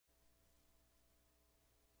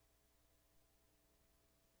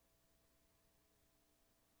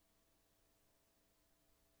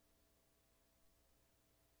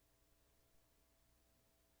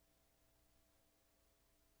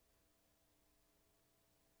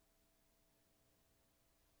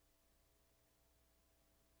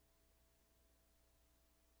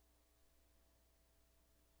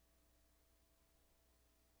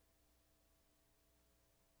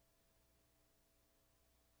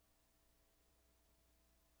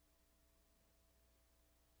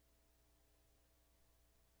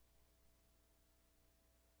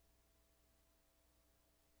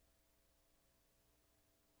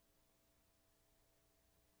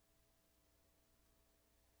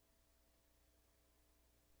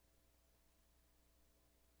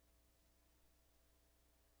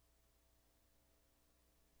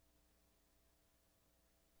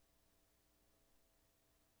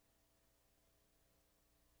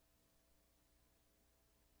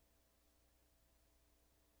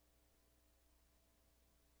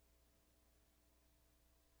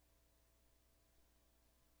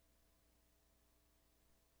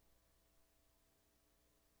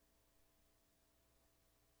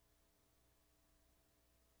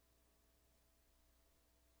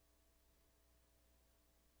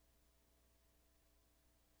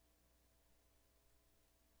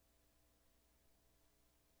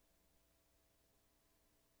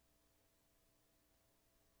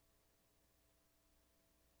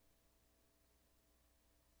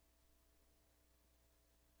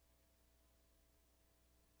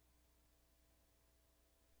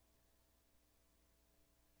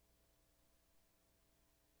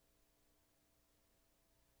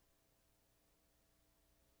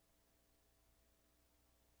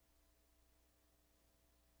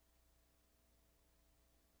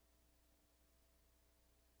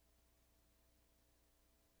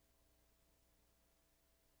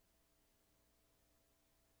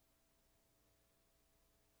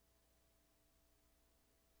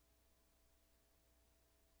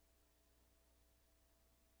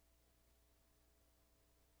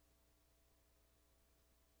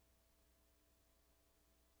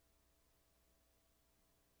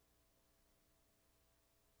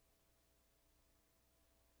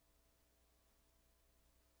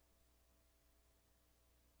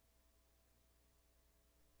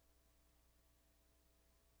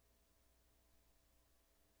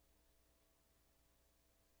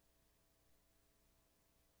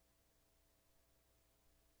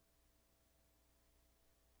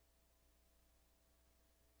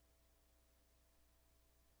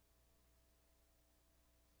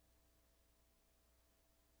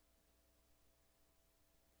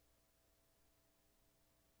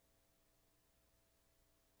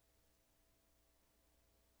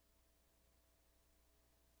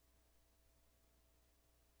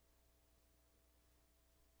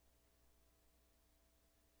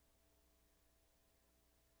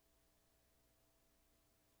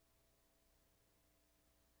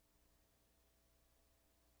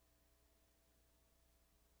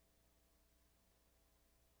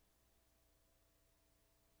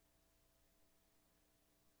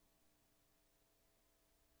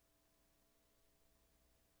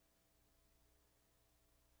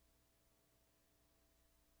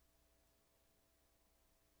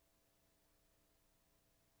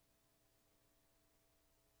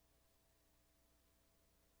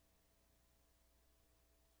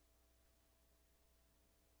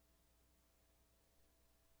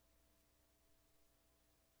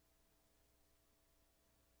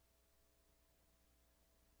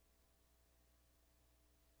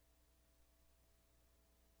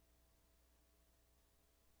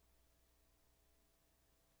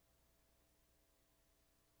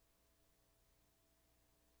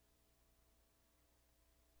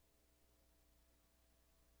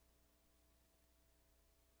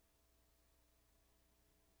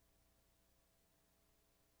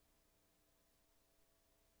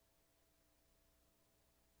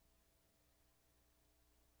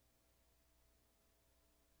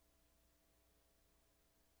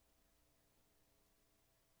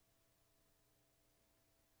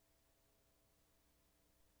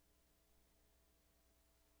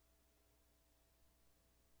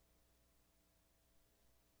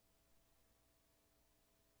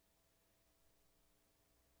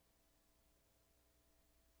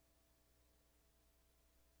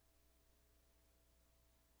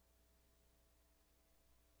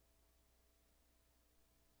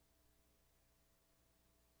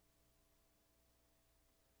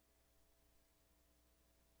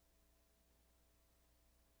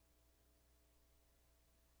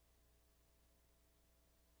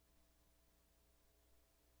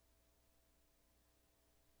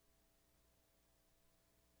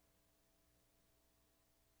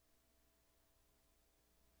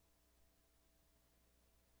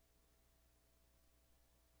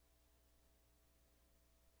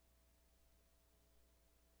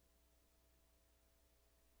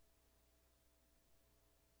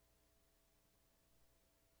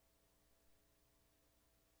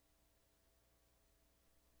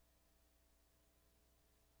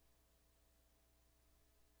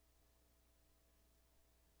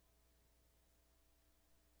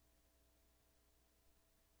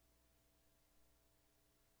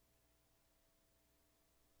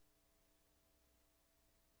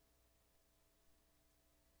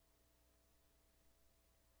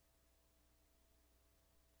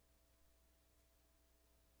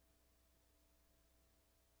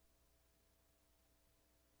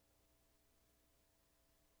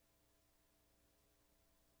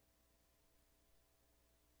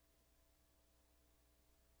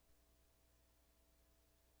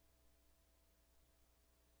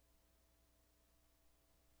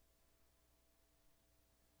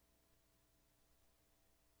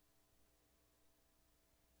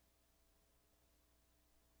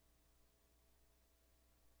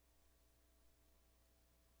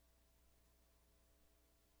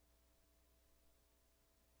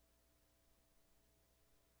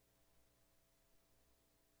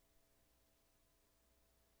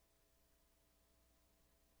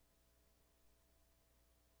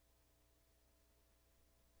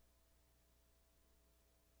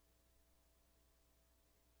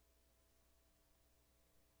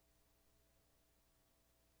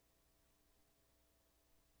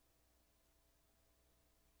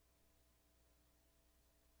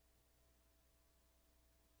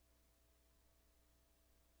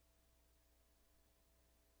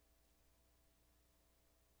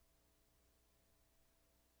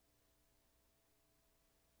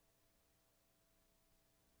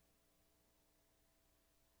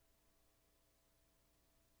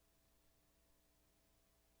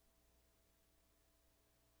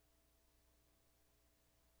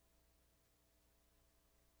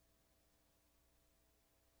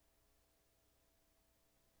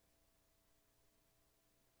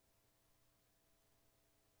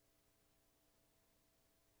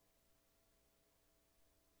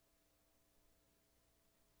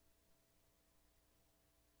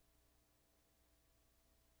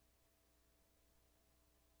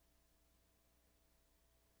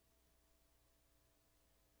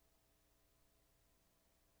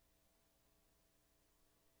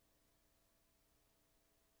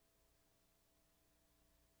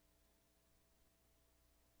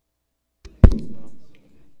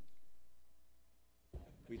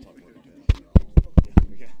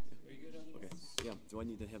I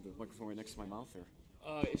need to have the microphone right next to my mouth, or?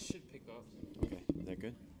 It should pick up. Okay, is that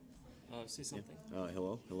good? Say something.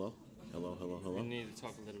 Hello, hello, hello, hello, hello. You need to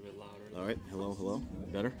talk a little bit louder. All right, hello, hello.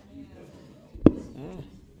 Better?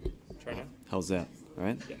 Try now. How's that? All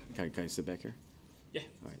right? Yeah. Can I sit back here? Yeah.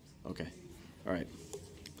 All right, okay. All right.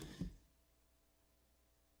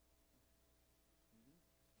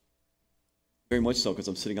 Very much so, because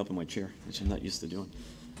I'm sitting up in my chair, which I'm not used to doing.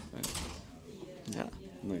 All right. Yeah,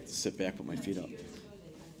 I like to sit back, put my feet up.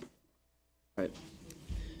 All right.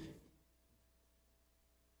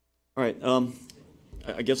 All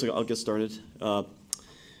right, I guess I'll get started. My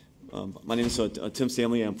name is Tim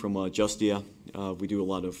Stanley. I'm from Justia. We do a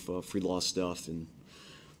lot of free law stuff, and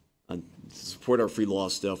to support our free law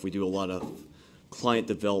stuff, we do a lot of client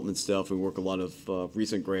development stuff. We work a lot of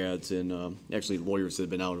recent grads and actually lawyers that have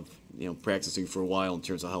been out of practicing for a while in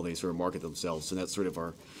terms of how they sort of market themselves, and that's sort of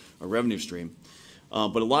our revenue stream.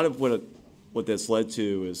 But a lot of what that's led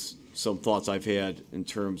to is some thoughts I've had in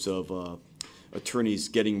terms of attorneys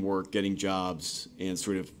getting work, getting jobs, and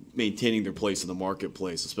sort of maintaining their place in the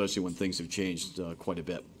marketplace, especially when things have changed quite a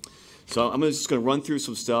bit. So I'm just going to run through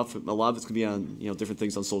some stuff. A lot of it's going to be on different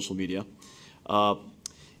things on social media,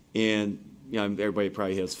 and everybody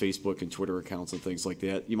probably has Facebook and Twitter accounts and things like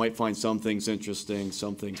that. You might find some things interesting,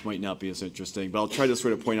 some things might not be as interesting. But I'll try to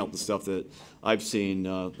sort of point out the stuff that I've seen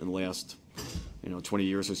in the last 20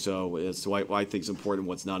 years or so as to why I think is important,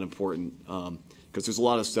 what's not important. Because there's a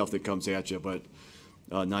lot of stuff that comes at you, but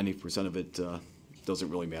 90% of it doesn't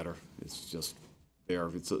really matter. It's just there.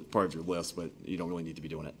 It's a part of your list, but you don't really need to be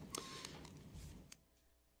doing it.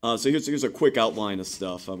 So here's a quick outline of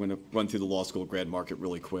stuff. I'm going to run through the law school grad market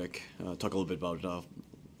really quick, talk a little bit about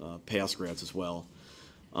past grads as well.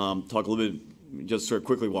 Talk a little bit, just sort of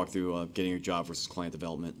quickly walk through getting a job versus client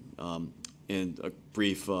development, and a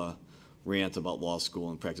brief rant about law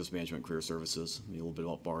school and practice management and career services, maybe a little bit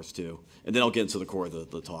about bars too. And then I'll get into the core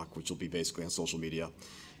of the talk, which will be basically on social media.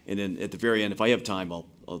 And then at the very end, if I have time,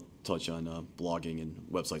 I'll touch on blogging and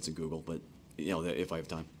websites and Google, but if I have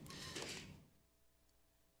time.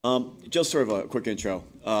 Just sort of a quick intro.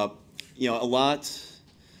 There's a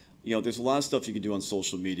lot of stuff you can do on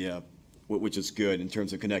social media, which is good in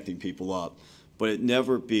terms of connecting people up, but it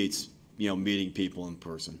never beats, meeting people in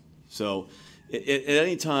person. So at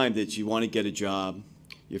any time that you want to get a job,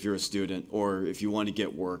 if you're a student, or if you want to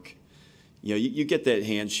get work, you get that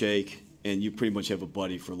handshake and you pretty much have a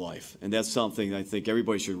buddy for life. And that's something I think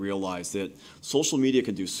everybody should realize, that social media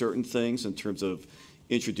can do certain things in terms of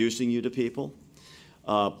introducing you to people,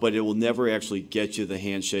 but it will never actually get you the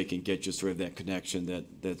handshake and get you sort of that connection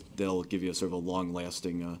that'll give you a sort of a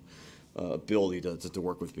long-lasting ability to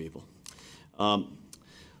work with people.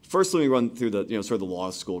 First, let me run through the sort of the law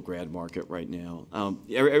school grad market right now.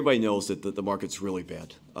 Everybody knows that the market's really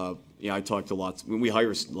bad. I talk to lots. We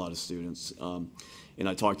hire a lot of students, and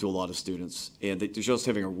I talk to a lot of students, and they're just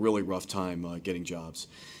having a really rough time getting jobs.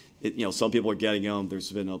 Some people are getting them.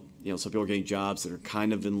 There's been some people are getting jobs that are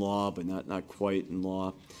kind of in law, but not quite in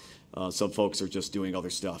law. Some folks are just doing other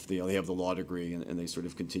stuff. They have the law degree, and they sort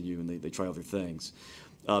of continue and they try other things.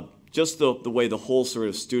 Just the way the whole sort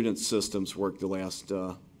of student systems work the last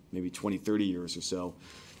maybe 20, 30 years or so,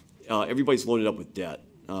 everybody's loaded up with debt.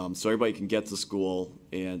 So everybody can get to school,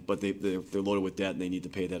 but they're loaded with debt and they need to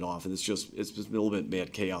pay that off. And it's just been a little bit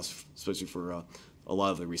mad chaos, especially for a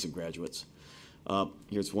lot of the recent graduates.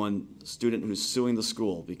 Here's one student who's suing the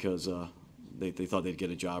school because they thought they'd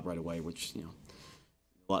get a job right away, which, I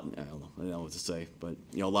don't know what to say, but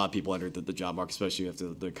a lot of people entered the job market, especially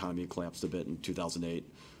after the economy collapsed a bit in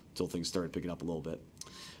 2008, until things started picking up a little bit.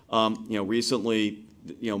 Recently,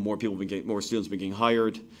 more students have been getting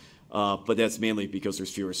hired, but that's mainly because there's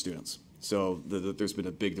fewer students. So there's been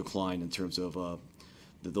a big decline in terms of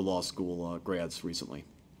the law school grads recently.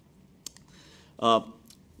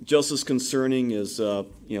 Just as concerning as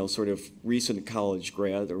sort of recent college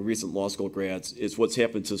grad or recent law school grads is what's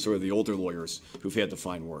happened to sort of the older lawyers who've had to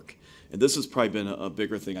find work. And this has probably been a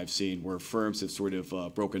bigger thing I've seen, where firms have sort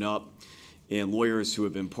of broken up, and lawyers who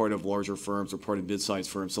have been part of larger firms or part of mid-sized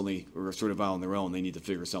firms suddenly are sort of out on their own. They need to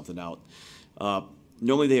figure something out.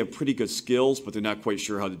 Normally they have pretty good skills, but they're not quite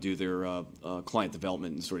sure how to do their client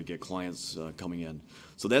development and sort of get clients coming in.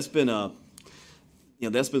 So that's been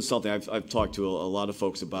that's been something I've talked to a lot of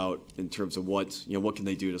folks about in terms of what can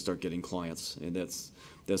they do to start getting clients, and that's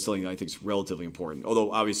something that I think is relatively important.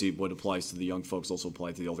 Although obviously what applies to the young folks also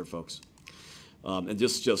applies to the older folks. And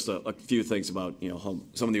just a few things about how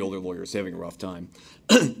some of the older lawyers having a rough time.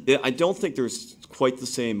 I don't think there's quite the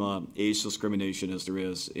same age discrimination as there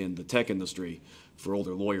is in the tech industry for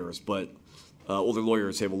older lawyers, but older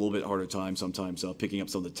lawyers have a little bit harder time sometimes picking up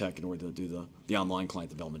some of the tech in order to do the online client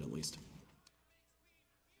development at least.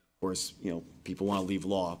 Of course, people want to leave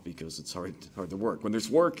law because it's hard to work. When there's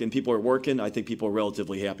work and people are working, I think people are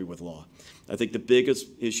relatively happy with law. I think the biggest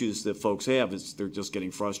issues that folks have is they're just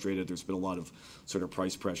getting frustrated. There's been a lot of sort of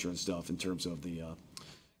price pressure and stuff in terms of the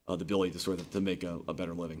ability to sort of to make a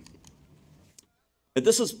better living. And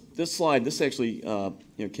this slide. This actually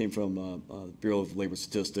came from Bureau of Labor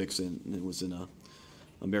Statistics, and it was in a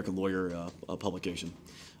American Lawyer publication.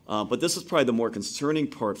 But this is probably the more concerning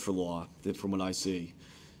part for law, from what I see,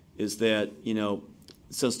 is that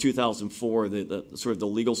since 2004, the sort of the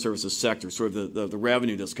legal services sector, sort of the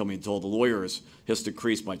revenue that's coming to all the lawyers has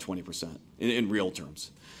decreased by 20% in real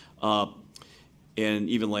terms. And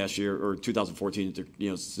even last year, or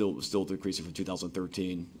 2014, still decreasing from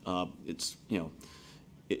 2013.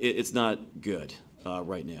 It's not good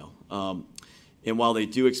right now. And while they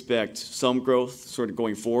do expect some growth sort of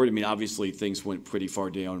going forward, I mean, obviously things went pretty far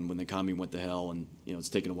down when the economy went to hell, and it's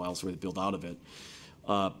taken a while sort of to build out of it.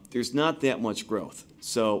 There's not that much growth.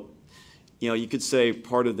 So, you could say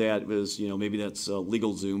part of that was, maybe that's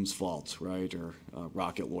LegalZoom's fault, right, or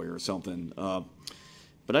Rocket Lawyer or something.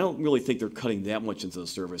 But I don't really think they're cutting that much into the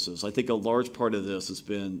services. I think a large part of this has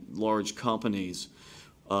been large companies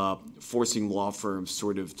forcing law firms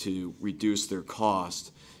sort of to reduce their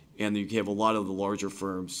cost, and you have a lot of the larger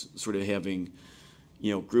firms sort of having,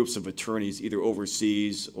 groups of attorneys either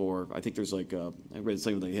overseas, or I think there's I read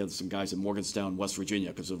something they had some guys in Morgantown, West Virginia,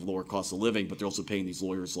 because of lower cost of living, but they're also paying these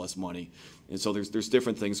lawyers less money, and so there's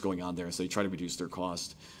different things going on there. So they try to reduce their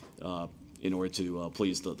cost in order to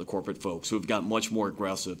please the corporate folks who have got much more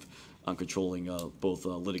aggressive on controlling both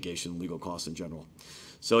litigation and legal costs in general.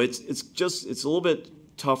 So it's a little bit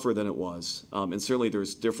tougher than it was, and certainly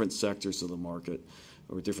there's different sectors of the market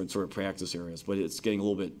or different sort of practice areas, but it's getting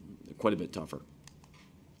quite a bit tougher.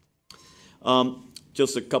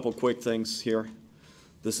 Just a couple quick things here.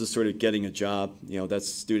 This is sort of getting a job.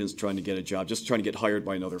 That's students trying to get a job, just trying to get hired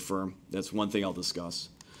by another firm. That's one thing I'll discuss.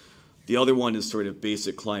 The other one is sort of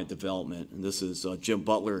basic client development, and this is Jim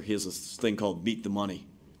Butler. He has this thing called Meet the Money,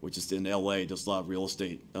 which is in LA, does a lot of real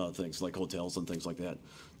estate things like hotels and things like that.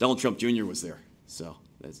 Donald Trump Jr. was there, so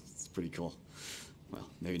that's pretty cool. Well,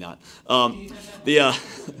 maybe not.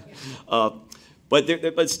 But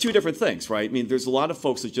it's two different things, right? I mean, there's a lot of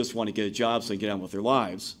folks that just want to get a job so they can get on with their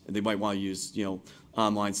lives, and they might want to use,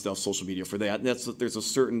 online stuff, social media for that. And there's a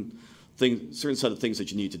certain set of things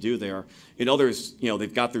that you need to do there. And others,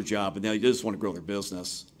 they've got their job, and they just want to grow their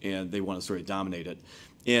business, and they want to sort of dominate it.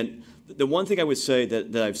 And the one thing I would say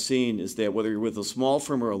that I've seen is that whether you're with a small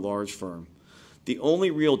firm or a large firm, the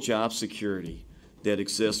only real job security that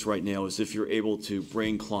exists right now is if you're able to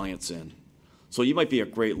bring clients in. So you might be a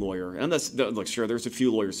great lawyer, and look, sure, there's a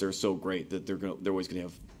few lawyers that are so great that they're always going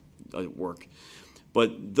to have work.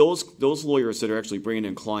 But those lawyers that are actually bringing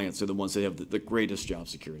in clients are the ones that have the greatest job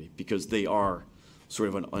security, because they are sort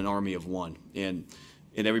of an army of one, and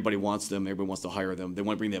everybody wants them. Everybody wants to hire them. They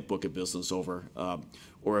want to bring that book of business over,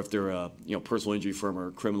 or if they're a personal injury firm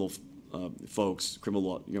or criminal folks,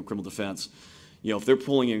 criminal defense. If they're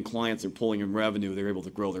pulling in clients, they're pulling in revenue, they're able to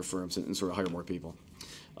grow their firms and sort of hire more people.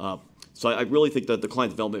 So I really think that the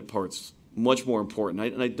client development part's much more important,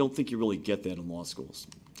 and I don't think you really get that in law schools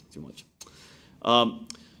too much.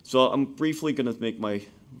 So I'm briefly going to make my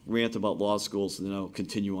rant about law schools, and then I'll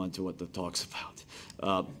continue on to what the talk's about.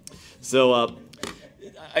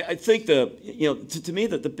 I think to me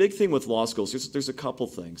that the big thing with law schools, there's a couple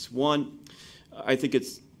things. One, I think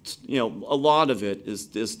it's a lot of it is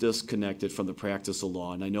disconnected from the practice of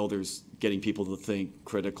law, and I know there's getting people to think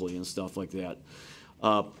critically and stuff like that.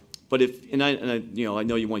 But I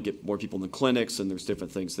know you want to get more people in the clinics, and there's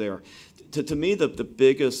different things there. To me, the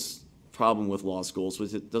biggest problem with law schools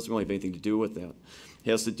was it doesn't really have anything to do with that.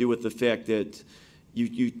 It has to do with the fact that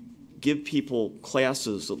you give people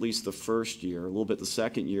classes at least the first year, a little bit the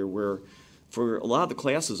second year, where for a lot of the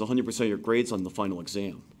classes, 100% of your grades on the final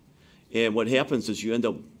exam. And what happens is you end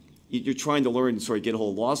up, you're trying to learn and sort of get a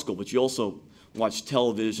hold of law school, but you also watch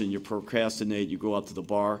television, you procrastinate, you go out to the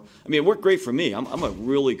bar. I mean, it worked great for me. I'm a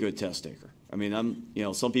really good test taker. I mean,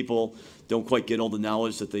 some people don't quite get all the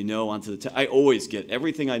knowledge that they know onto the test. I always get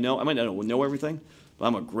everything I know. I might not know everything, but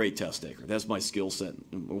I'm a great test taker. That's my skill set.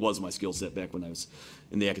 It was my skill set back when I was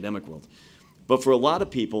in the academic world. But for a lot of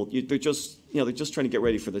people, they're just trying to get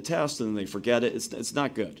ready for the test, and then they forget it. It's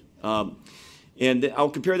not good. And I'll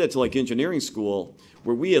compare that to like engineering school,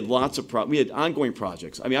 where we had we had ongoing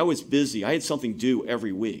projects. I mean, I was busy. I had something due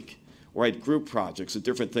every week, or I had group projects and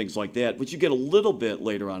different things like that, which you get a little bit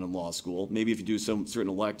later on in law school, maybe if you do some certain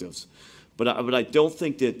electives. But I don't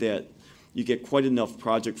think that you get quite enough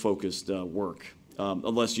project-focused work,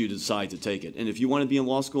 unless you decide to take it. And if you want to be in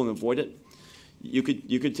law school and avoid it, you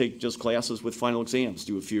could take just classes with final exams,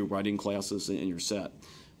 do a few writing classes, and you're set.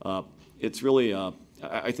 It's really,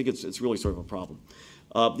 I think it's really sort of a problem.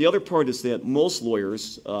 The other part is that most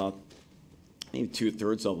lawyers, maybe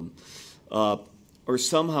 2/3 of them, are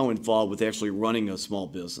somehow involved with actually running a small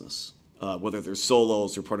business, whether they're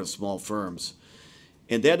solos or part of small firms.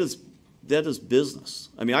 And that is business.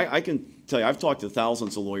 I mean, I can tell you, I've talked to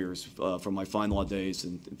thousands of lawyers from my fine law days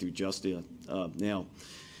and through Justia now.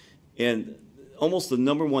 And almost the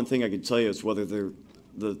number one thing I can tell you is whether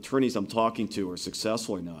the attorneys I'm talking to are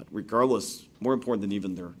successful or not, regardless, more important than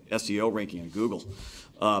even their SEO ranking on Google,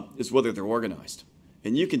 is whether they're organized.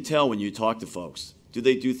 And you can tell when you talk to folks. Do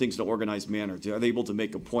they do things in an organized manner? Are they able to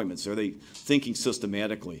make appointments? Are they thinking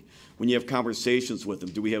systematically? When you have conversations with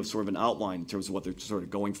them, do we have sort of an outline in terms of what they're sort of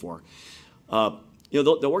going for? You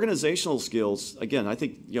know, the organizational skills, again, I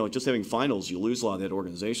think, you know, just having finals, you lose a lot of that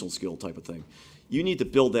organizational skill type of thing. You need to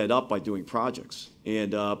build that up by doing projects.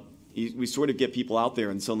 And we sort of get people out there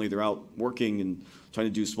and suddenly they're out working and trying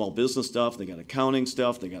to do small business stuff. They got accounting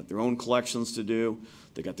stuff. They got their own collections to do.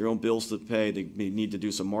 They got their own bills to pay. They need to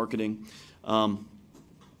do some marketing.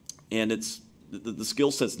 And it's the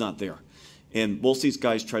skill set's not there. And most of these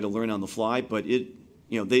guys try to learn on the fly, but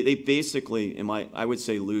they basically, I would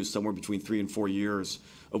say, lose somewhere between 3 and 4 years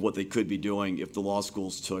of what they could be doing if the law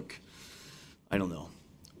schools took, I don't know,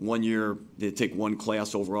 1 year, they'd take one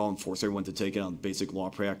class overall and force everyone to take it on basic law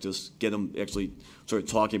practice, get them actually sort of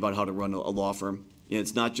talking about how to run a law firm. And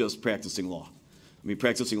it's not just practicing law. I mean,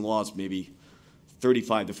 practicing law is maybe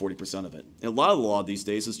 35 to 40% of it. And a lot of the law these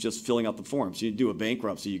days is just filling out the forms. You do a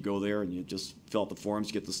bankruptcy, you go there and you just fill out the forms,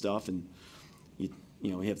 you get the stuff, and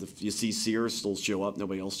you see Sears still show up,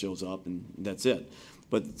 nobody else shows up, and that's it.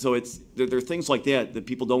 But so there are things like that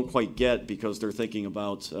people don't quite get because they're thinking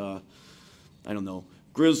about, I don't know,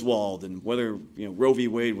 Griswold and whether Roe v.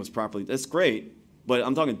 Wade was properly. That's great, but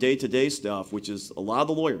I'm talking day-to-day stuff, which is a lot of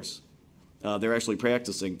the lawyers. They're actually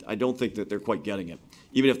practicing. I don't think that they're quite getting it,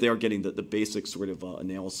 even if they are getting the basic sort of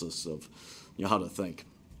analysis of how to think.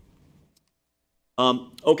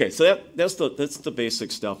 Okay, so that's the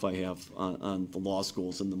basic stuff I have on the law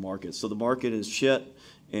schools and the market. So the market is shit,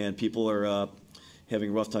 and people are having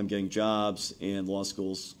a rough time getting jobs, and law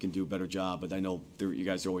schools can do a better job. But I know you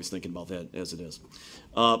guys are always thinking about that as it is.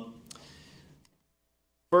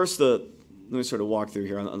 First, let me sort of walk through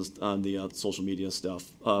here on the social media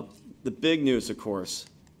stuff. The big news, of course,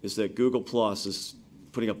 is that Google Plus is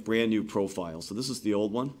putting up brand new profiles. So this is the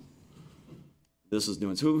old one. This is new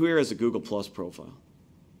ones. Who here has a Google Plus profile?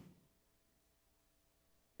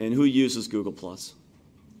 And who uses Google Plus?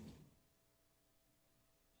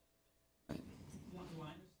 Right.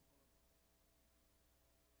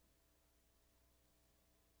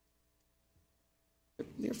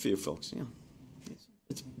 There are a few folks, yeah.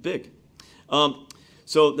 It's big.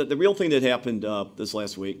 So the real thing that happened this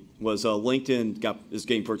last week was LinkedIn is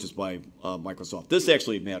getting purchased by Microsoft. This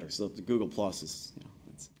actually matters. So the Google Plus is,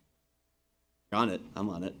 you're on it. I'm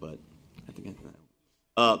on it, but I think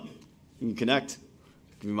you can connect.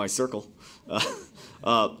 Give me my circle.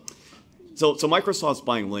 So Microsoft's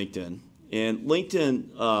buying LinkedIn, and LinkedIn,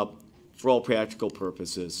 for all practical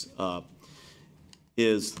purposes,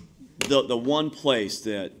 is the one place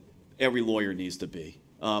that every lawyer needs to be.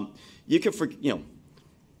 You can,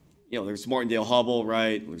 there's Martindale Hubble,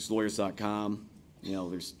 right? There's lawyers.com.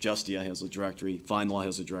 There's Justia has a directory. FindLaw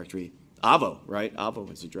has a directory. Avvo, right? Avvo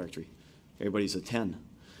has a directory. Everybody's a 10.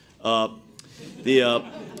 There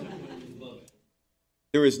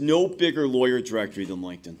is no bigger lawyer directory than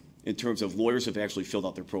LinkedIn in terms of lawyers have actually filled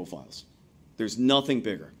out their profiles. There's nothing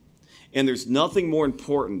bigger. And there's nothing more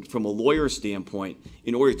important from a lawyer standpoint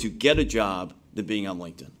in order to get a job than being on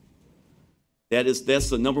LinkedIn. That's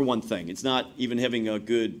the number one thing. It's not even having a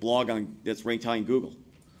good blog that's ranked high in Google.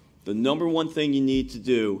 The number one thing you need to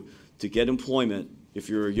do to get employment, if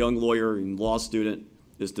you're a young lawyer and law student,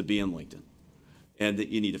 is to be on LinkedIn. And that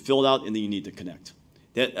you need to fill it out, and then you need to connect.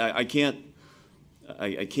 I can't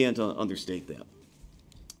understate that.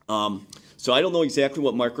 So I don't know exactly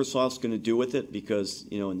what Microsoft's going to do with it because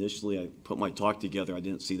initially I put my talk together, I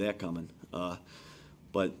didn't see that coming, but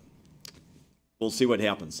we'll see what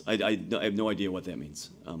happens. I have no idea what that means.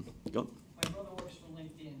 Go. My brother works for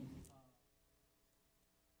LinkedIn.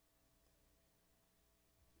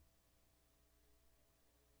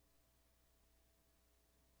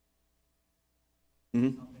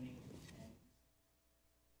 Mm-hmm. Company,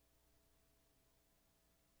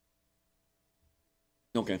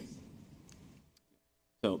 Okay.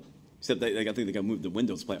 So Except I think they got moved to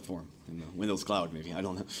Windows platform and the Windows Cloud, maybe. I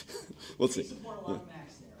don't know. We'll They see. support a lot of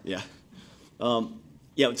Macs there. Yeah.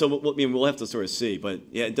 Yeah, so I mean, we'll have to sort of see, but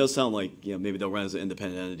yeah, it does sound like, maybe they'll run as an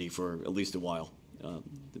independent entity for at least a while.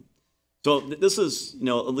 So this is,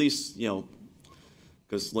 at least,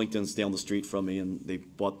 because LinkedIn's down the street from me, and they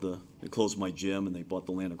closed my gym, and they bought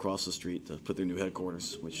the land across the street to put their new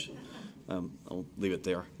headquarters, which I'll leave it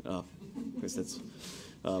there. Because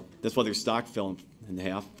that's why their stock fell in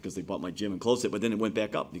half, because they bought my gym and closed it, but then it went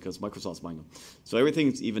back up because Microsoft's buying them. So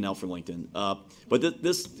everything's even out for LinkedIn. But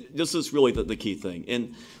this is really the key thing.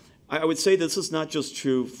 And I would say this is not just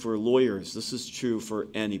true for lawyers. This is true for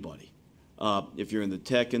anybody. If you're in the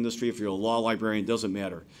tech industry, if you're a law librarian, it doesn't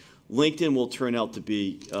matter. LinkedIn will turn out to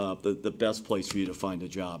be the best place for you to find a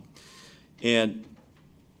job. And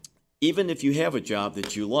even if you have a job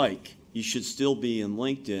that you like, you should still be in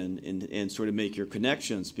LinkedIn and sort of make your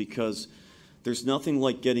connections, because there's nothing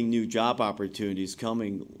like getting new job opportunities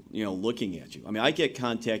coming, looking at you. I mean, I get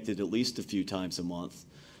contacted at least a few times a month.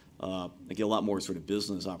 I get a lot more sort of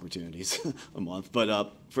business opportunities a month,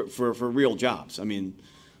 but for real jobs. I mean,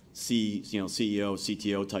 CEO,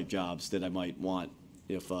 CTO type jobs that I might want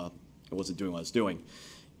if I wasn't doing what I was doing.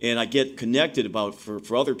 And I get connected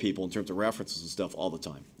for other people in terms of references and stuff all the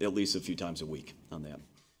time, at least a few times a week on that.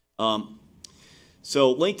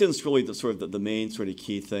 So LinkedIn's really the main sort of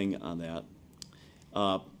key thing on that.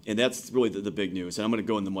 And that's really the big news. And I'm going to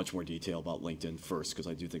go into much more detail about LinkedIn first, because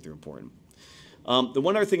I do think they're important. The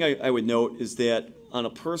one other thing I would note is that on a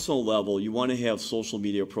personal level, you want to have social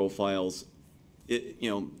media profiles,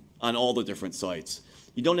 on all the different sites.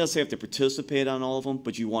 You don't necessarily have to participate on all of them,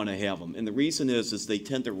 but you want to have them. And the reason is they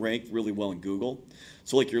tend to rank really well in Google.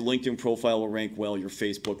 So like your LinkedIn profile will rank well, your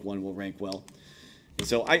Facebook one will rank well. And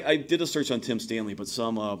so I did a search on Tim Stanley, but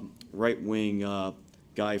some right-wing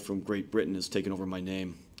guy from Great Britain has taken over my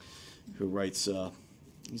name, who writes,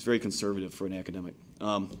 he's very conservative for an academic.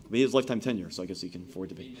 But he has lifetime tenure, so I guess he can afford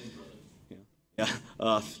to be. Yeah,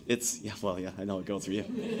 I know it goes through you.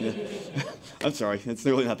 Yeah. I'm sorry, it's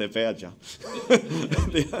really not that bad, John.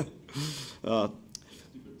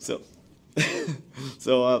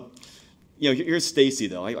 Here's Stacy,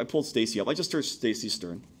 though. I pulled Stacy up. I just searched Stacy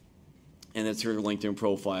Stern, and that's her LinkedIn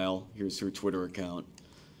profile. Here's her Twitter account,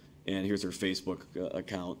 and here's her Facebook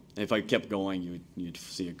account. And if I kept going, you'd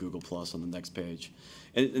see a Google Plus on the next page.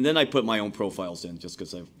 And then I put my own profiles in, just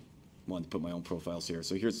because I wanted to put my own profiles here.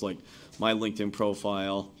 So here's like my LinkedIn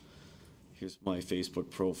profile. Here's my Facebook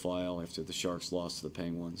profile after the Sharks lost to the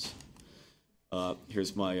Penguins.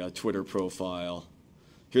 Here's my Twitter profile.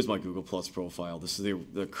 Here's my Google Plus profile. This is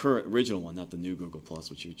the current original one, not the new Google Plus,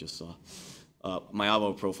 which you just saw. My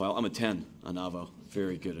Avo profile. I'm a 10 on Avo.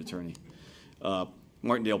 Very good attorney.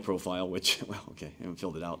 Martindale profile, which, well, okay, I haven't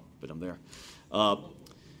filled it out, but I'm there.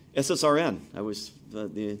 SSRN. I was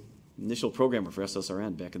the initial programmer for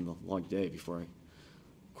SSRN back in the long day before I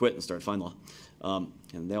quit and started Fine Law.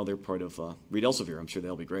 And now they're part of Reed Elsevier. I'm sure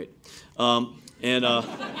they'll be great. My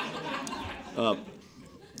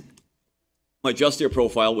Justia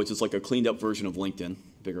profile, which is like a cleaned up version of LinkedIn,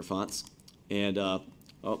 bigger fonts. And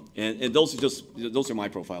those are my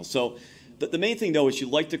profiles. So the main thing, though, is you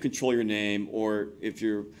like to control your name, or if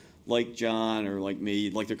you're like John or like me,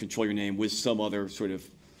 you'd like to control your name with some other sort of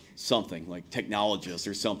something, like technologist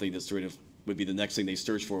or something that sort of would be the next thing they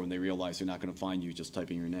search for when they realize they're not going to find you just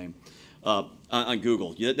typing your name on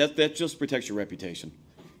Google. That just protects your reputation.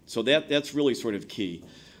 So that's really sort of key.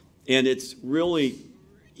 And it's really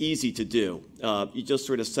easy to do. You just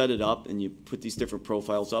sort of set it up and you put these different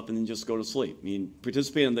profiles up and then just go to sleep. I mean,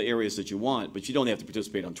 participate in the areas that you want, but you don't have to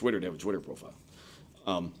participate on Twitter to have a Twitter profile.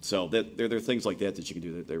 So there are things like that you can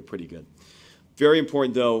do. They're pretty good. Very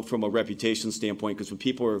important, though, from a reputation standpoint, because when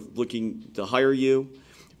people are looking to hire you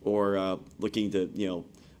or looking to,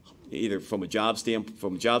 either from a job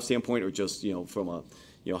standpoint or just, from a,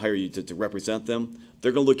 hire you to represent them,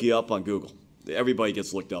 they're going to look you up on Google. Everybody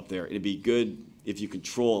gets looked up there. It'd be good if you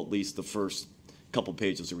control at least the first couple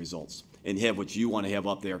pages of results and have what you want to have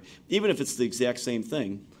up there, even if it's the exact same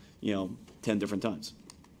thing, 10 different times.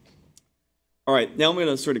 All right, now I'm going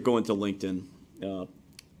to sort of go into LinkedIn.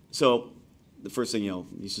 So the first thing, you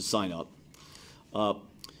should sign up.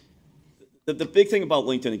 The big thing about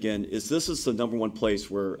LinkedIn, again, is this is the #1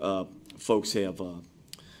 place where folks have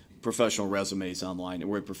professional resumes online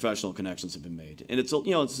and where professional connections have been made. And it's,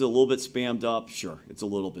 it's a little bit spammed up. Sure, it's a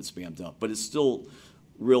little bit spammed up, but it's still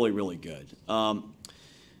really, really good.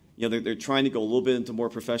 They're trying to go a little bit into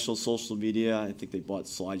more professional social media. I think they bought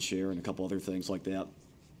SlideShare and a couple other things like that.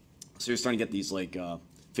 So you're starting to get these like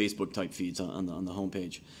Facebook type feeds on the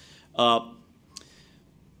homepage.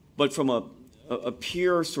 But from a a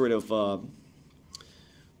peer sort of,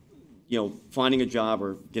 finding a job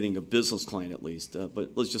or getting a business client at least,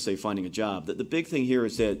 but let's just say finding a job. The big thing here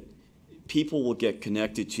is that people will get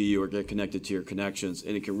connected to you or get connected to your connections,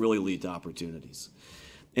 and it can really lead to opportunities.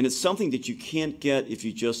 And it's something that you can't get if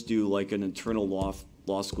you just do like an internal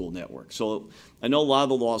law school network. So I know a lot of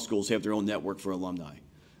the law schools have their own network for alumni.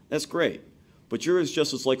 That's great, but you're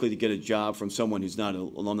just as likely to get a job from someone who's not an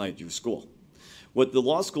alumni at your school. What the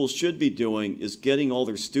law schools should be doing is getting all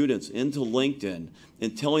their students into LinkedIn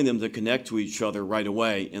and telling them to connect to each other right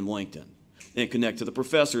away in LinkedIn and connect to the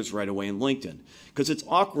professors right away in LinkedIn. Because it's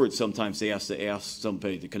awkward sometimes to ask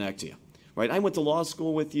somebody to connect to you, right? I went to law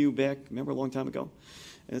school with you back, remember a long time ago?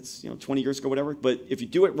 It's 20 years ago, whatever. But if you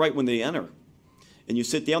do it right when they enter and you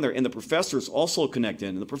sit down there and the professors also connect in,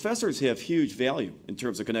 and the professors have huge value in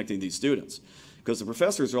terms of connecting these students, because the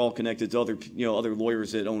professors are all connected to other, other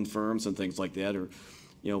lawyers that own firms and things like that, or,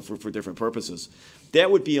 for different purposes. That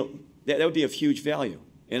would be of huge value.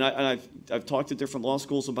 And I've talked to different law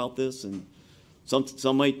schools about this, and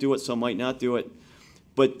some might do it, some might not do it.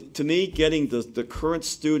 But to me, getting the current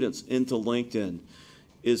students into LinkedIn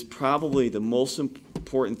is probably the most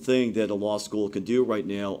important thing that a law school can do right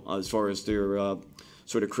now as far as their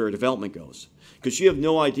sort of career development goes. Because you have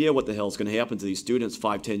no idea what the hell is going to happen to these students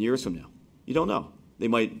 5, 10 years from now. You don't know. They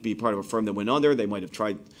might be part of a firm that went under. They might have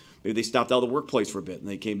tried, maybe they stopped out of the workplace for a bit and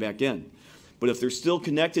they came back in. But if they're still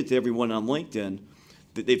connected to everyone on LinkedIn,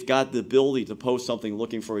 they've got the ability to post something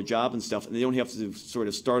looking for a job and stuff, and they don't have to sort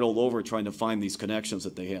of start all over trying to find these connections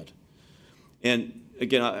that they had. And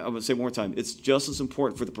again, I would say one more time, it's just as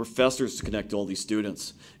important for the professors to connect to all these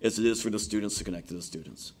students as it is for the students to connect to the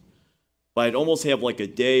students. But I'd almost have like a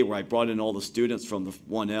day where I brought in all the students from the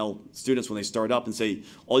 1L students when they start up and say,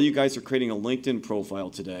 all you guys are creating a LinkedIn profile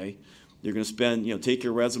today. You're going to spend, take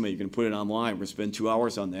your resume, you're going to put it online. We're going to spend 2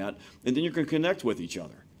 hours on that, and then you're going to connect with each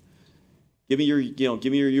other. Give me your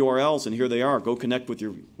URLs, and here they are. Go connect with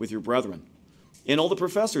your brethren, and all the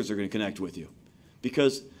professors are going to connect with you,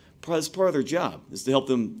 because that's part of their job is to help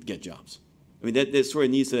them get jobs. I mean, that sort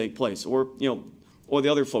of needs to take place, or the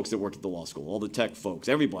other folks that work at the law school, all the tech folks,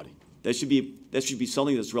 everybody. That should be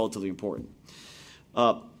something that's relatively important.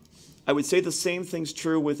 I would say the same thing's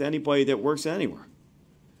true with anybody that works anywhere.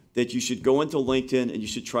 That you should go into LinkedIn and you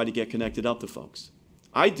should try to get connected up to folks.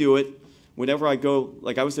 I do it whenever I go,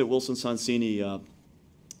 like I was at Wilson Sonsini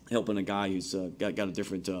helping a guy who's got a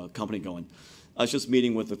different company going. I was just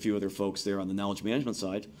meeting with a few other folks there on the knowledge management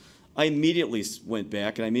side. I immediately went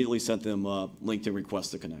back and I immediately sent them LinkedIn requests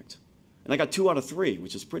to connect. And I got 2 out of 3,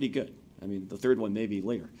 which is pretty good. I mean, the third one may be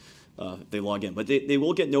later. They log in, but they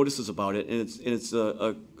will get notices about it, and it's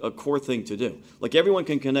a core thing to do. Like everyone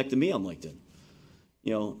can connect to me on LinkedIn.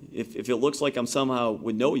 If it looks like I'm somehow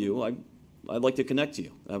would know you, I'd like to connect to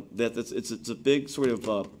you. It's a big sort of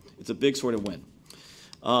win.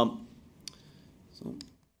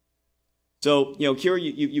 So here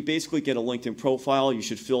you basically get a LinkedIn profile. You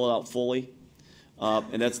should fill it out fully,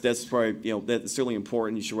 and that's probably that's certainly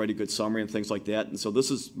important. You should write a good summary and things like that. And so this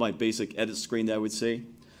is my basic edit screen that I would see.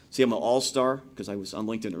 See, I'm an all-star because I was on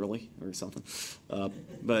LinkedIn early or something.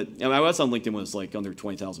 But I was on LinkedIn when it was like under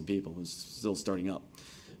 20,000 people. It was still starting up.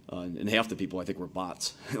 And half the people, I think, were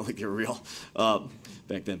bots. Like they were real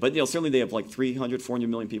back then. But certainly they have like 300, 400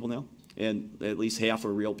 million people now. And at least half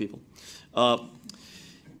are real people.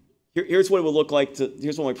 Here's what it would look like.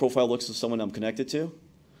 Here's what my profile looks to someone I'm connected to.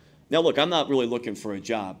 Now, look, I'm not really looking for a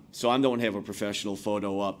job. So I don't have a professional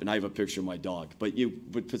photo up. And I have a picture of my dog. But you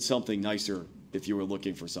would put something nicer if you were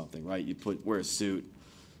looking for something, right? You wear a suit.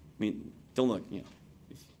 I mean, don't look, if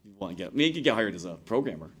you want to you could get hired as a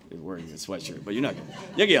programmer wearing a sweatshirt, but you're not going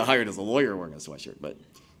to get hired as a lawyer wearing a sweatshirt, but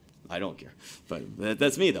I don't care. But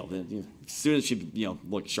that's me, though. Students should,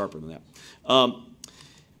 look sharper than that.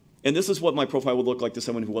 And this is what my profile would look like to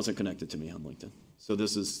someone who wasn't connected to me on LinkedIn. So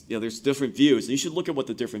this is, there's different views. And you should look at what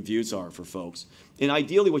the different views are for folks. And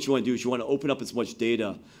ideally what you want to do is you want to open up as much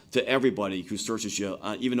data to everybody who searches you,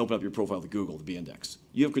 even open up your profile to Google to be indexed.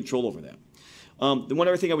 You have control over that. The one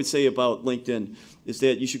other thing I would say about LinkedIn is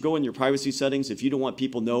that you should go in your privacy settings. If you don't want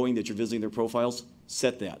people knowing that you're visiting their profiles,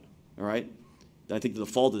 set that, all right? I think the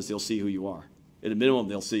default is they'll see who you are. At a minimum,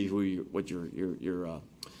 they'll see where you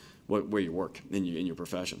work in your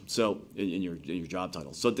profession, so in your job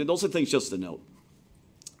title. So those are things just to note.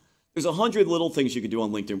 There's 100 little things you can do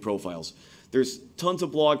on LinkedIn profiles. There's tons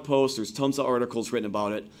of blog posts. There's tons of articles written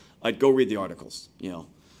about it. I'd go read the articles.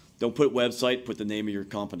 Don't put website. Put the name of your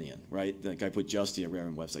company in. Right? Like I put Justia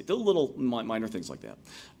on website. The little minor things like that.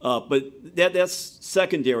 But that's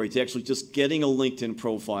secondary to actually just getting a LinkedIn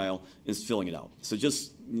profile and filling it out. So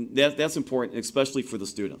just that's important, especially for the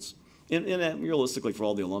students. and realistically for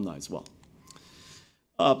all the alumni as well.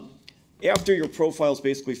 After your profile is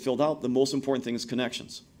basically filled out, the most important thing is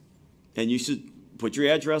connections. And you should put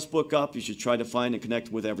your address book up. You should try to find and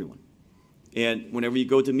connect with everyone. And whenever you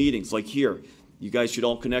go to meetings, like here, you guys should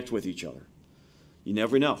all connect with each other. You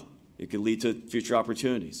never know. It could lead to future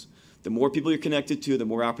opportunities. The more people you're connected to, the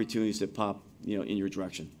more opportunities that pop, in your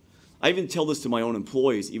direction. I even tell this to my own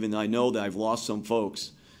employees, even though I know that I've lost some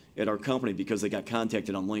folks at our company because they got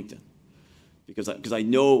contacted on LinkedIn. Because I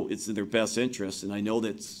know it's in their best interest, and I know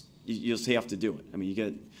that you just have to do it. I mean,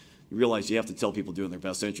 you realize you have to tell people doing their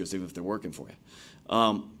best interest, even if they're working for you.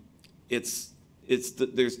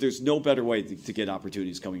 There's no better way to get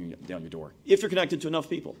opportunities coming down your door. If you're connected to enough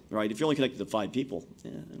people, right? If you're only connected to 5 people, I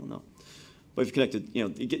don't know. But if you're connected,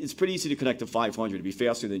 it's pretty easy to connect to 500. It'd be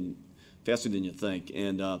faster than you think.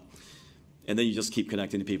 And then you just keep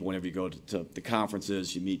connecting to people whenever you go to the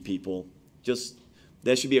conferences, you meet people.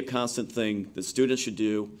 That should be a constant thing that students should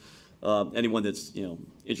do. Anyone that's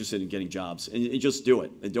interested in getting jobs, and just do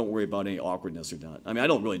it, and don't worry about any awkwardness or not. I mean, I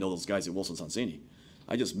don't really know those guys at Wilson Sonsini.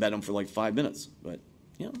 I just met them for like 5 minutes, but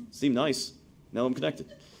seemed nice. Now I'm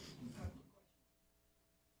connected.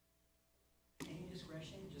 Any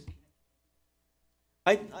discretion, just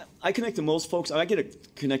I connect to most folks. I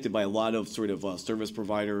get connected by a lot of sort of service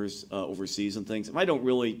providers overseas and things. They aren't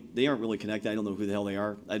really connected. I don't know who the hell they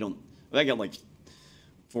are. I got like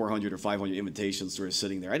 400 or 500 invitations sort of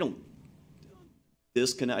sitting there. I don't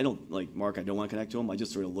disconnect. I don't like Mark. I don't want to connect to them. I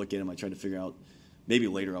just sort of look at them. I try to figure out. Maybe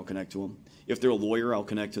later I'll connect to them. If they're a lawyer, I'll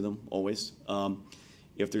connect to them always.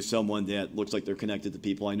 If there's someone that looks like they're connected to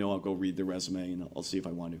people I know, I'll go read their resume and I'll see if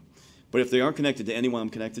I want to. But if they aren't connected to anyone I'm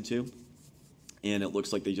connected to, and it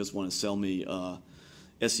looks like they just want to sell me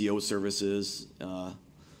SEO services out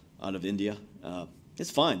of India,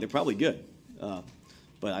 it's fine. They're probably good.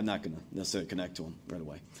 But I'm not going to necessarily connect to them right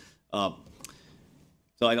away.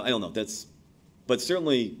 So I don't know. But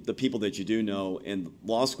certainly the people that you do know and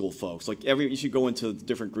law school folks, like you should go into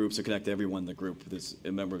different groups and connect to everyone in the group that's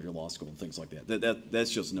a member of your law school and things like that. That's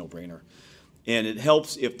just a no-brainer. And it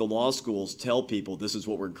helps if the law schools tell people this is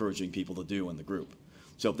what we're encouraging people to do in the group.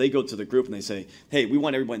 So if they go to the group and they say, hey, we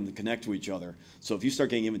want everybody to connect to each other. So if you start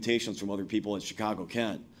getting invitations from other people in Chicago,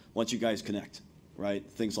 Kent, why don't you guys connect, right?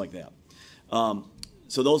 Things like that.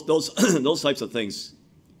 So those types of things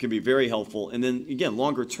can be very helpful. And then, again,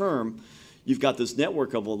 longer term, you've got this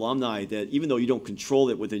network of alumni that even though you don't control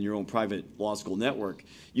it within your own private law school network,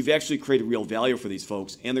 you've actually created real value for these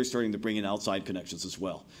folks, and they're starting to bring in outside connections as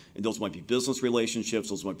well. And those might be business relationships,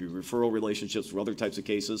 those might be referral relationships for other types of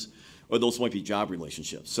cases, or those might be job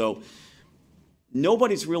relationships. So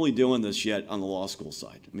nobody's really doing this yet on the law school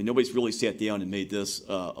side. I mean, nobody's really sat down and made this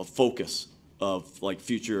a focus of like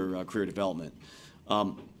future career development.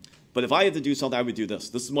 But if I had to do something, I would do this.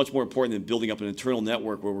 This is much more important than building up an internal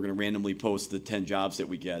network where we're going to randomly post the 10 jobs that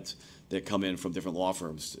we get that come in from different law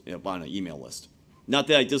firms on an email list. Not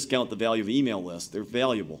that I discount the value of an email list. They're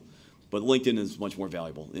valuable. But LinkedIn is much more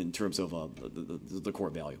valuable in terms of the core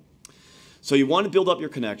value. So you want to build up your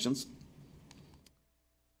connections.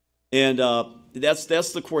 And that's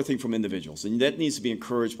the core thing from individuals. And that needs to be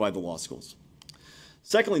encouraged by the law schools.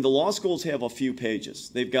 Secondly, the law schools have a few pages.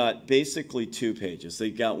 They've got basically 2 pages.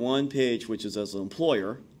 They've got one page, which is as an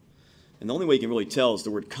employer, and the only way you can really tell is the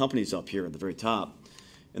word companies up here at the very top.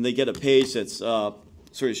 And they get a page that's sort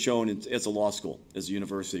of shown as a law school, as a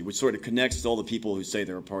university, which sort of connects to all the people who say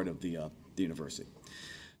they're a part of the university.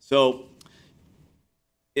 So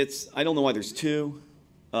I don't know why there's 2,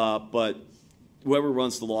 but whoever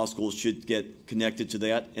runs the law school should get connected to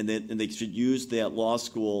that, and they should use that law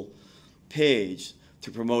school page to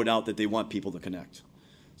promote out that they want people to connect.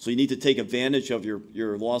 So you need to take advantage of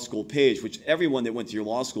your law school page, which everyone that went to your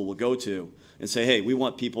law school will go to and say, hey, we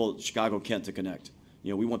want people at Chicago, Kent to connect.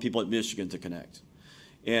 We want people at Michigan to connect.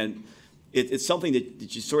 And it's something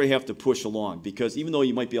that you sort of have to push along, because even though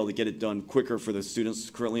you might be able to get it done quicker for the students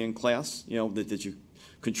currently in class, that you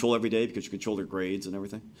control every day because you control their grades and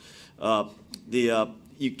everything,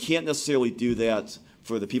 you can't necessarily do that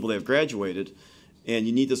for the people that have graduated, and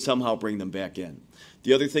you need to somehow bring them back in.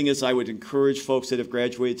 The other thing is I would encourage folks that have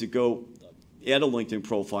graduated to go add a LinkedIn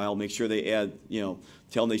profile, make sure they add,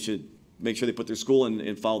 tell them they should make sure they put their school in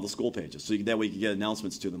and follow the school pages. So that way you can get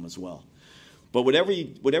announcements to them as well. But whatever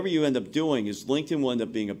you end up doing is LinkedIn will end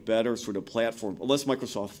up being a better sort of platform, unless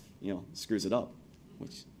Microsoft, screws it up,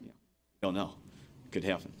 which, I don't know. It could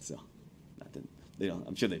happen. So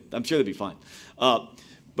I'm sure they'd be fine.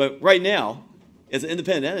 But right now, as an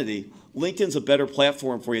independent entity, LinkedIn's a better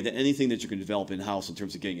platform for you than anything that you can develop in-house in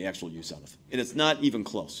terms of getting actual use out of. And it's not even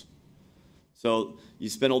close. So you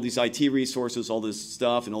spend all these IT resources, all this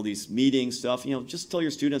stuff, and all these meeting stuff. Just tell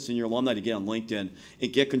your students and your alumni to get on LinkedIn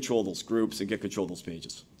and get control of those groups and get control of those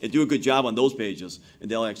pages. And do a good job on those pages,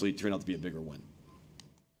 and they'll actually turn out to be a bigger win.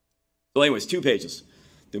 So anyways, 2 pages.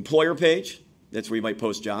 The employer page, that's where you might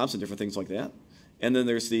post jobs and different things like that. And then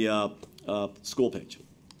there's the school page.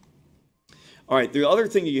 All right, the other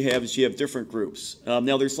thing that you have is you have different groups.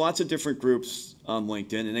 Now, there's lots of different groups on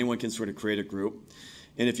LinkedIn, and anyone can sort of create a group.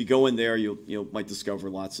 And if you go in there, you might discover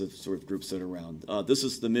lots of sort of groups that are around. This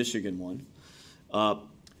is the Michigan one.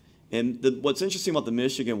 And what's interesting about the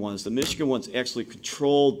Michigan one is the Michigan one's actually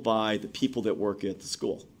controlled by the people that work at the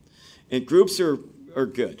school. And groups are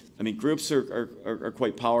good. I mean, groups are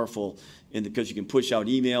quite powerful because you can push out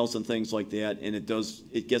emails and things like that, and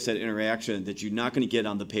it gets that interaction that you're not going to get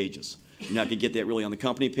on the pages. You're not going to get that really on the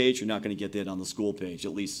company page. You're not going to get that on the school page,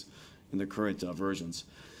 at least in the current versions.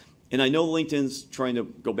 And I know LinkedIn's trying to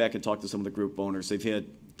go back and talk to some of the group owners.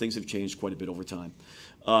 Things have changed quite a bit over time.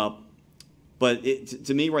 But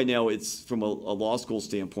to me right now, it's from a law school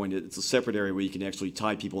standpoint, it's a separate area where you can actually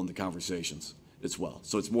tie people into conversations as well.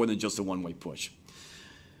 So it's more than just a one-way push.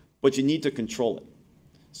 But you need to control it.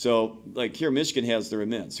 So like here, Michigan has their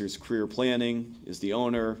admins. There's career planning is the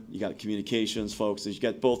owner. You got communications folks. You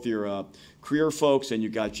got both your career folks and you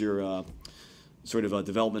got your sort of a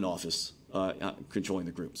development office controlling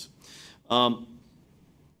the groups. And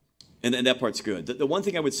that part's good. The one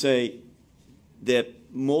thing I would say that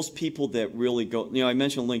most people that really go, I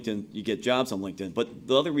mentioned LinkedIn, you get jobs on LinkedIn, but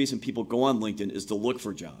the other reason people go on LinkedIn is to look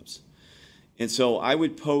for jobs. And so I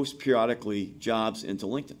would post periodically jobs into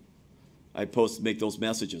LinkedIn. I make those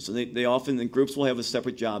messages. And they often, in groups will have a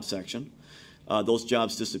separate job section. Those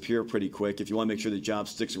jobs disappear pretty quick. If you want to make sure the job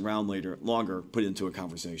sticks around longer, put it into a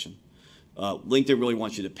conversation. LinkedIn really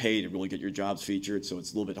wants you to pay to really get your jobs featured, so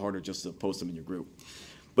it's a little bit harder just to post them in your group.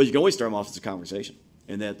 But you can always start them off as a conversation,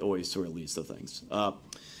 and that always sort of leads to things.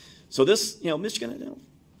 So this, Michigan,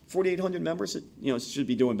 4,800 members, it should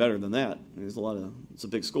be doing better than that. It's a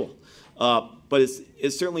big school. But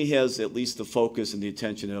it certainly has at least the focus and the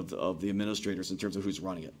attention of the administrators in terms of who's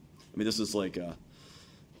running it. I mean, this is like,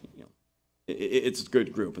 it's a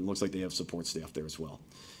good group, and it looks like they have support staff there as well.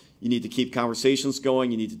 You need to keep conversations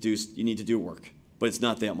going. You need to do work, but it's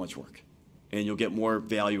not that much work, and you'll get more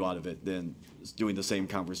value out of it than doing the same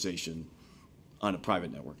conversation on a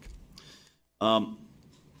private network.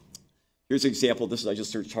 Here's an example. I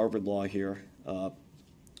just searched Harvard Law here. And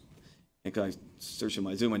I searched in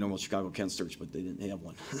my normal Chicago Kent search, but they didn't have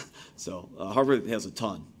one. So Harvard has a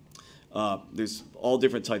ton. There's all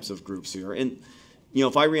different types of groups here. And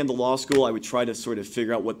if I ran the law school, I would try to sort of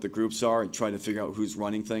figure out what the groups are and try to figure out who's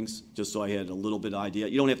running things, just so I had a little bit of idea.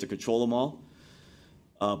 You don't have to control them all,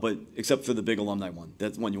 but except for the big alumni one.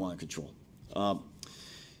 That's one you want to control.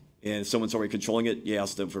 And if someone's already controlling it, you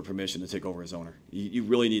ask them for permission to take over as owner. You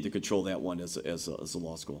really need to control that one as a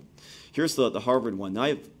law school. Here's the Harvard one.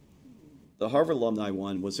 Now, the Harvard alumni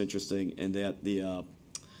one was interesting in that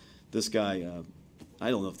this guy, I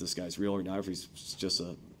don't know if this guy's real or not, if he's just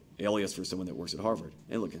a alias for someone that works at Harvard.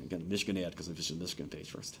 And look, again, Michigan ad, because I visited the Michigan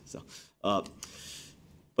page first. So,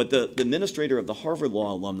 but the administrator of the Harvard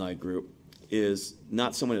Law alumni group is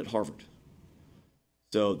not someone at Harvard.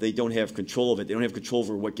 So they don't have control of it. They don't have control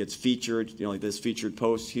over what gets featured, like this featured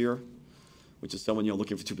post here, which is someone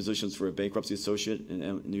looking for 2 positions for a bankruptcy associate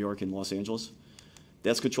in New York and Los Angeles.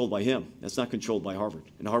 That's controlled by him. That's not controlled by Harvard.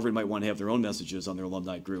 And Harvard might want to have their own messages on their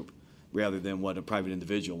alumni group rather than what a private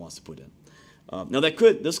individual wants to put in. Now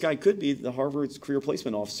this guy could be the Harvard's career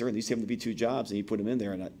placement officer, and these happen to be 2 jobs, and he put him in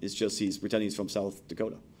there, and it's just he's pretending he's from South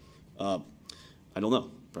Dakota. I don't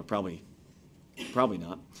know, but probably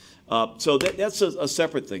not. So that's a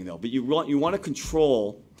separate thing, though. But you want to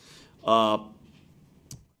control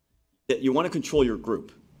your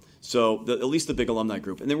group. So at least the big alumni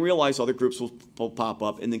group, and then realize other groups will pop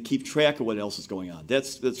up, and then keep track of what else is going on.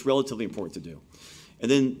 That's relatively important to do. And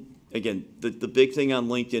then again, the big thing on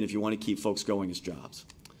LinkedIn, if you want to keep folks going, is jobs.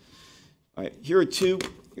 All right, here are two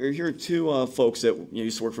folks that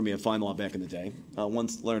used to work for me at Fine Law back in the day.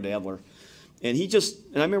 One's Leonard Adler, and I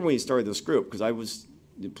remember when he started this group because I was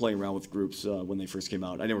playing around with groups when they first came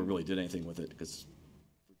out. I never really did anything with it because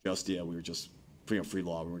for Justia we were just free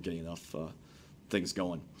law. We weren't getting enough things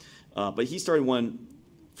going. But he started one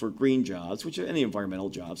for green jobs, which are any environmental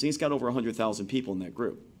jobs, and he's got over 100,000 people in that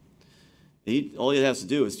group. All he has to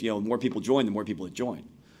do is, the more people join, the more people that join.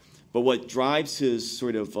 But what drives his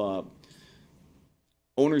sort of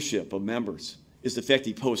ownership of members is the fact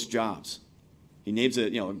he posts jobs. He names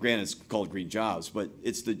it, granted it's called green jobs, but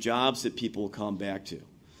it's the jobs that people come back to.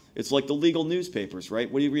 It's like the legal newspapers,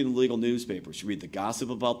 right? What do you read in the legal newspapers? You read the gossip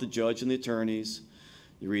about the judge and the attorneys.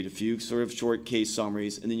 You read a few sort of short case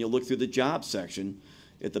summaries, and then you look through the job section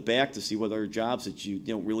at the back to see what other jobs that you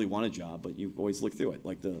don't really want a job, but you always look through it,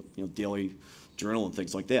 like the Daily Journal and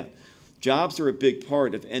things like that. Jobs are a big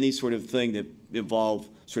part of any sort of thing that involve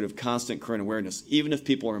sort of constant current awareness, even if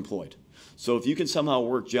people are employed. So if you can somehow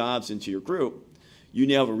work jobs into your group, you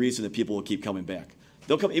now have a reason that people will keep coming back.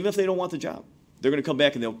 They'll come, even if they don't want the job. They're going to come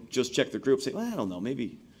back and they'll just check their group and say, well, I don't know,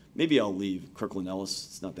 maybe I'll leave Kirkland Ellis.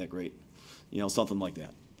 It's not that great. Something like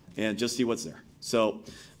that. And just see what's there. So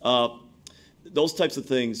those types of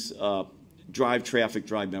things drive traffic,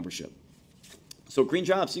 drive membership. So green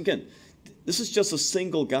jobs, again, this is just a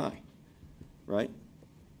single guy, right?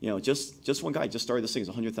 Just one guy just started this thing. It's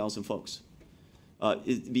 100,000 folks.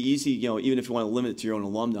 It'd be easy, even if you want to limit it to your own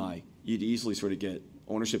alumni, you'd easily sort of get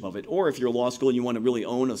ownership of it. Or if you're a law school and you want to really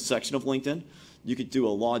own a section of LinkedIn, you could do a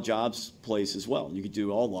law jobs place as well. You could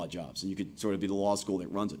do all law jobs, and you could sort of be the law school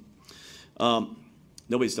that runs it.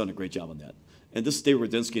 Nobody's done a great job on that. And this is David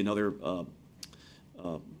Rudinsky, another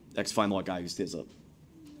ex-fine law guy who has a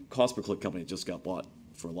cost per click company that just got bought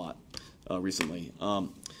for a lot recently.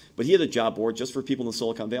 But he had a job board just for people in the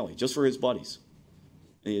Silicon Valley, just for his buddies.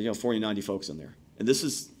 And, 40, 90 folks in there. And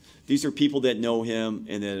these are people that know him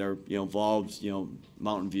and that are involved,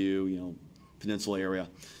 Mountain View, Peninsula area,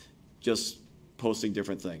 just posting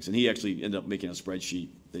different things. And he actually ended up making a spreadsheet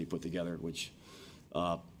that he put together, which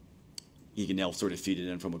he can now sort of feed it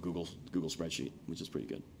in from a Google spreadsheet, which is pretty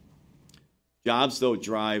good. Jobs, though,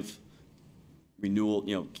 drive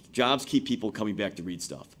renewal. Jobs keep people coming back to read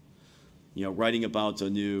stuff. Writing about a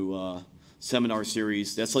new seminar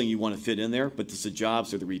series, that's something you want to fit in there, but the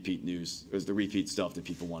jobs are the repeat news, or the repeat stuff that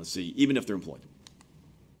people want to see, even if they're employed.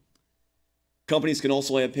 Companies can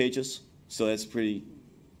also add pages, so that's pretty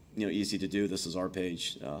easy to do. This is our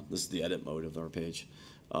page. This is the edit mode of our page.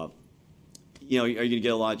 Are you going to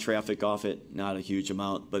get a lot of traffic off it? Not a huge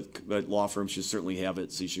amount, but law firms should certainly have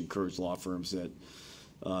it, so you should encourage law firms that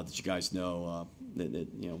you guys know, that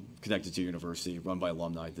connected to your university, run by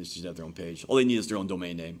alumni. They should have their own page. All they need is their own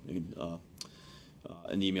domain name,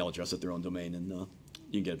 an email address at their own domain, and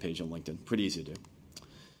you can get a page on LinkedIn. Pretty easy to do.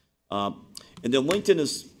 And then LinkedIn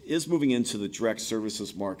is moving into the direct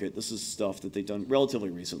services market. This is stuff that they've done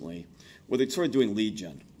relatively recently, where they're sort of doing lead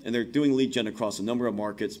gen. And they're doing lead gen across a number of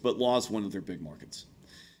markets, but law is one of their big markets.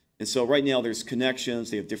 And so right now there's connections.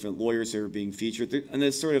 They have different lawyers that are being featured. And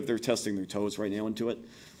it's sort of they're testing their toes right now into it.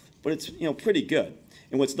 But it's pretty good.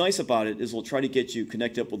 And what's nice about it is we'll try to get you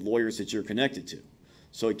connected up with lawyers that you're connected to.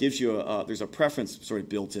 So it gives you there's a preference sort of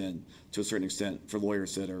built in to a certain extent for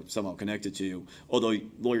lawyers that are somehow connected to you, although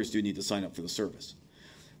lawyers do need to sign up for the service.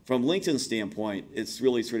 From LinkedIn's standpoint, it's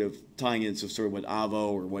really sort of tying into sort of what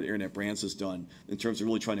Avo or what Internet Brands has done in terms of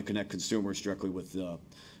really trying to connect consumers directly with,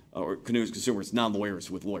 or consumers, non-lawyers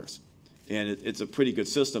with lawyers. And it's a pretty good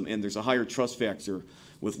system, and there's a higher trust factor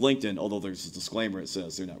with LinkedIn, although there's a disclaimer that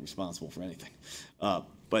says they're not responsible for anything.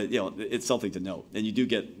 But it's something to note. And you do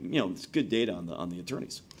get, it's good data on the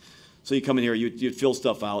attorneys. So you come in here, you'd fill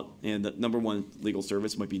stuff out, and the number one legal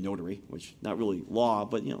service might be notary, which not really law,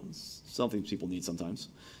 but it's something people need sometimes.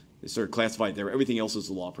 They sort of classify it there. Everything else is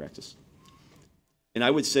the law practice. And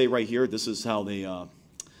I would say right here, this is how they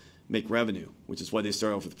make revenue, which is why they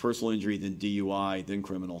start off with personal injury, then DUI, then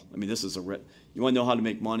criminal. I mean, this is you want to know how to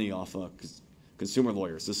make money off consumer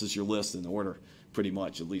lawyers. This is your list in order, pretty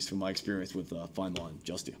much, at least from my experience with fine law and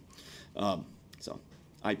Justia. So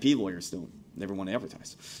IP lawyers never want to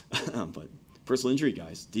advertise. But personal injury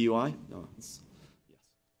guys, DUI, no, yes.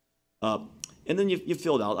 And then you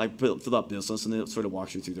fill it out. I filled out business, and then it sort of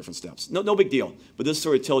walks you through different steps. No big deal. But this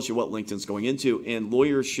sort of tells you what LinkedIn's going into, and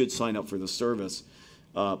lawyers should sign up for the service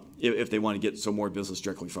if they want to get some more business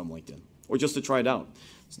directly from LinkedIn, or just to try it out.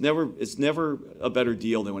 It's never a better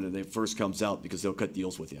deal than when it first comes out, because they'll cut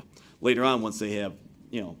deals with you. Later on, once they have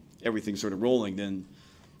everything sort of rolling, then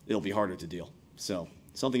it'll be harder to deal. So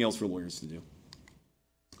something else for lawyers to do.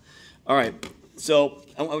 All right. So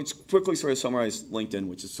I would quickly sort of summarize LinkedIn,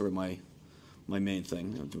 which is sort of my main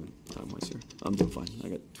thing. I'm doing time-wise here. I'm doing fine. I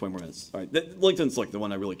got 20 more minutes. All right. LinkedIn's like the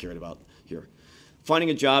one I really cared about here. Finding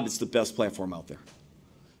a job, it's the best platform out there.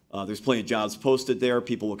 There's plenty of jobs posted there.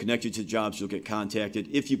 People will connect you to jobs. You'll get contacted.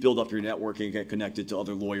 If you build up your network and get connected to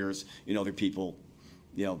other lawyers, other people,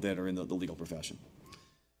 that are in the legal profession.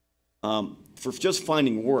 For just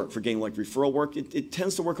finding work, for getting like referral work, it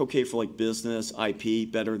tends to work okay for like business,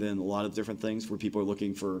 IP, better than a lot of different things where people are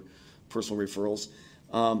looking for personal referrals.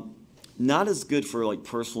 Not as good for like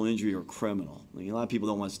personal injury or criminal. Like, a lot of people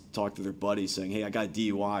don't want to talk to their buddies saying, hey, I got a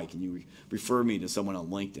DUI. Can you refer me to someone on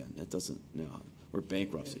LinkedIn? That doesn't, or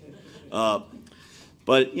bankruptcy.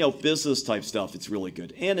 But, you know, business type stuff, it's really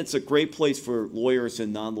good. And it's a great place for lawyers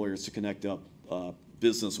and non-lawyers to connect up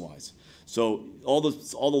business-wise. So all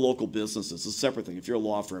the local businesses, it's a separate thing. If you're a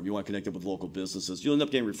law firm, you want to connect up with local businesses, you'll end up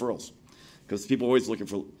getting referrals. Because people are always looking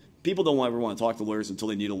for, people don't ever want to talk to lawyers until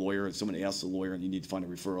they need a lawyer, and someone asks a lawyer and you need to find a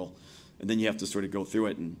referral. And then you have to sort of go through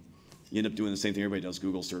it, and you end up doing the same thing everybody does,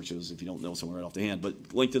 Google searches, if you don't know someone right off the hand. But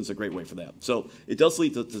LinkedIn's a great way for that. So it does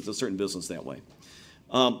lead to certain business that way.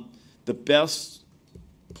 The best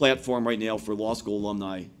platform right now for law school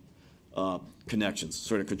alumni connections,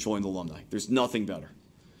 sort of controlling the alumni. There's nothing better.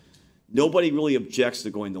 Nobody really objects to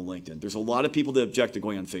going to LinkedIn. There's a lot of people that object to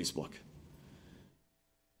going on Facebook.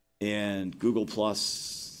 And Google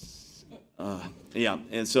Plus, yeah,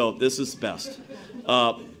 and so this is best.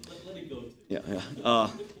 I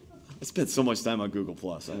spent so much time on Google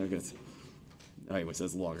Plus. I think it's, anyways,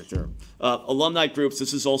 that's a longer term. Alumni groups,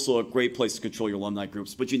 this is also a great place to control your alumni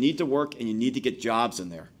groups, but you need to work and you need to get jobs in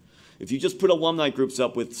there. If you just put alumni groups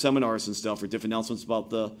up with seminars and stuff or different announcements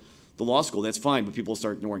about the law school, that's fine, but people will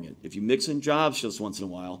start ignoring it. If you mix in jobs just once in a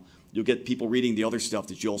while, you'll get people reading the other stuff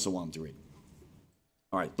that you also want them to read.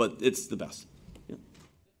 All right, but it's the best. Yeah.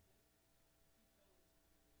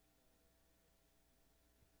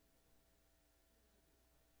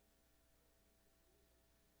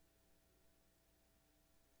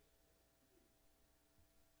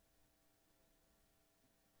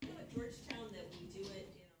 At Georgetown that we do it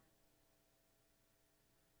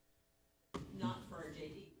in not for our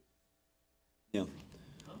JD. Yeah.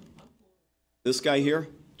 This guy here,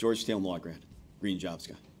 Georgetown law grad, green jobs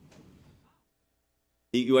guy.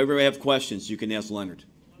 You ever have questions, you can ask Leonard.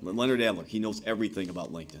 Leonard Adler, he knows everything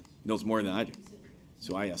about LinkedIn. He knows more than I do.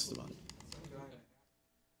 So I asked about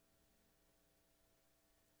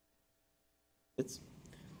it.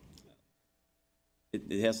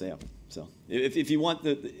 It has to happen. So if you want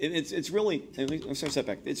it's really, I'm sorry, step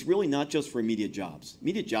back. It's really not just for immediate jobs.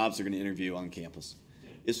 Immediate jobs are going to interview on campus.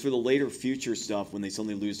 It's for the later future stuff when they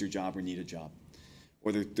suddenly lose their job or need a job,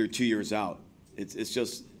 or they're 2 years out.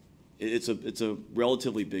 It's a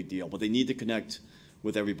relatively big deal, but they need to connect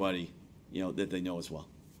with everybody, you know, that they know as well.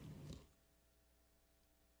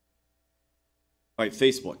 All right,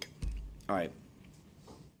 Facebook. All right,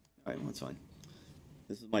 that's fine.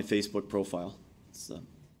 This is my Facebook profile. It's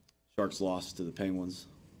Sharks lost to the Penguins.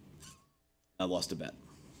 I lost a bet.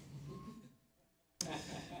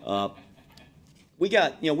 We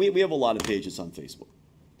got, you know, we have a lot of pages on Facebook.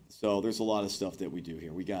 So there's a lot of stuff that we do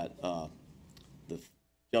here. We got the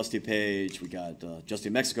Justia page, we got Justia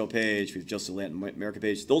Mexico page, we have Justia Latin America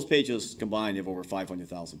page. Those pages combined have over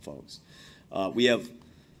 500,000 folks. We have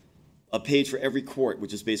a page for every court,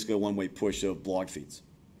 which is basically a one-way push of blog feeds.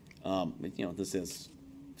 You know, this has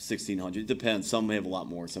 1,600. It depends. Some have a lot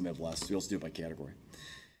more, some have less. We also do it by category.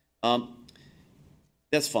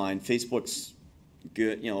 That's fine. Facebook's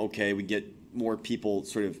good. You know, okay, we get more people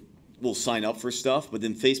sort of will sign up for stuff, but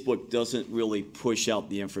then Facebook doesn't really push out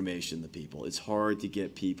the information to people. It's hard to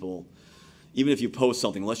get people, even if you post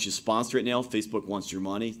something, unless you sponsor it now, Facebook wants your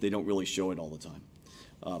money. They don't really show it all the time.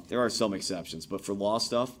 There are some exceptions, but for law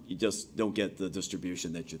stuff, you just don't get the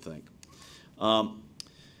distribution that you think.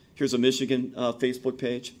 Here's a Michigan Facebook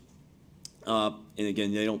page, and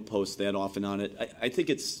again, they don't post that often on it. I think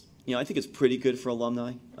it's, you know, I think it's pretty good for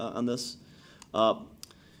alumni on this.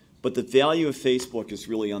 But the value of Facebook is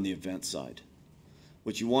really on the event side.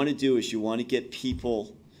 What you want to do is you want to get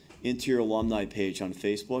people into your alumni page on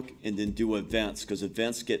Facebook and then do events, because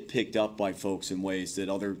events get picked up by folks in ways that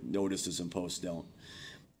other notices and posts don't.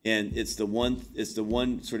 And it's the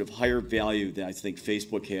one sort of higher value that I think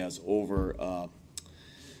Facebook has over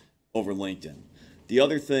over LinkedIn. The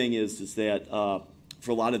other thing is that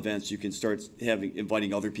for a lot of events, you can start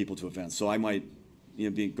inviting other people to events. So I might, you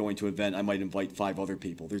know, going to an event, I might invite 5 other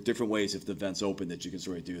people. There's different ways if the event's open that you can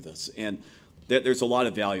sort of do this. And there's a lot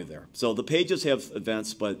of value there. So the pages have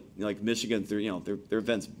events, but like Michigan, their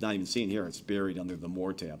events not even seen here. It's buried under the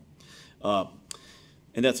More tab.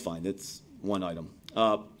 And that's fine. That's one item.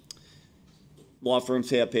 Law firms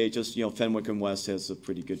have pages. You know, Fenwick and West has a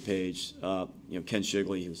pretty good page. You know, Ken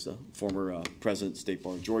Shigley, who's the former president of State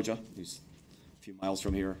Bar of Georgia, who's a few miles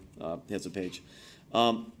from here, has a page.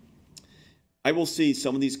 I will see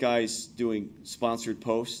some of these guys doing sponsored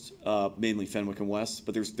posts, mainly Fenwick and West,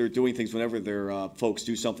 but they're doing things whenever their folks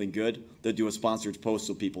do something good, they'll do a sponsored post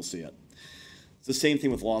so people see it. It's the same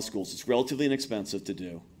thing with law schools. It's relatively inexpensive to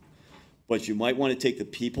do, but you might want to take the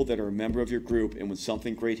people that are a member of your group, and when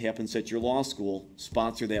something great happens at your law school,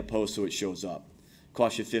 sponsor that post so it shows up.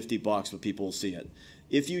 Costs you $50, but people will see it.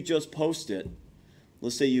 If you just post it,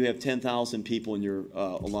 let's say you have 10,000 people in your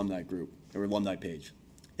alumni group. or alumni page,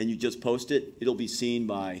 and you just post it, it'll be seen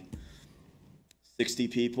by 60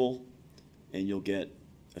 people, and you'll get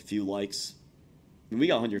a few likes. I mean, we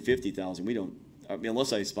got 150,000. We don't, I mean,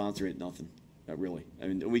 unless I sponsor it, nothing. Not really. I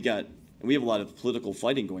mean, we have a lot of political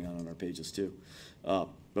fighting going on our pages too. But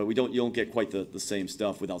you don't get quite the same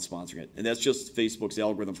stuff without sponsoring it. And that's just Facebook's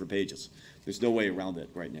algorithm for pages. There's no way around it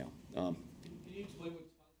right now. Can you explain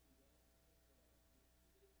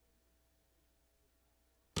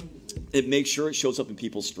what It makes sure it shows up in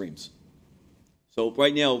people's streams. So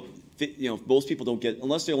right now, most people don't get,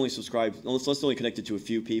 unless they only subscribe, unless they're only connected to a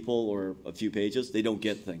few people or a few pages, they don't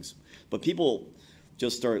get things. But people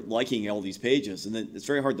just start liking all these pages, and then it's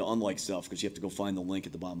very hard to unlike stuff because you have to go find the link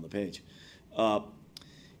at the bottom of the page.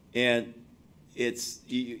 And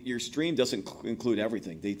your stream doesn't include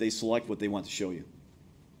everything. They select what they want to show you.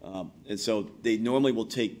 And so they normally will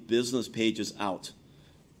take business pages out,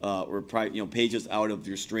 or pages out of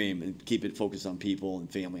your stream and keep it focused on people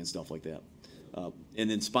and family and stuff like that. And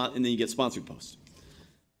then you get sponsored posts.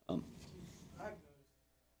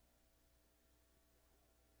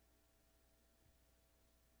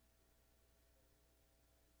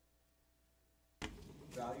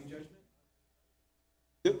 value judgment?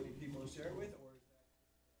 Yep. How many people to share it with, or is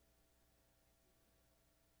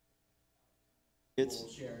that It's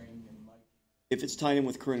people sharing and liking? if it's tied in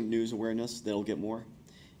with current news awareness, that'll get more.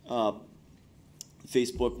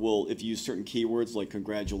 Facebook will, if you use certain keywords like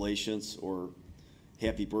congratulations or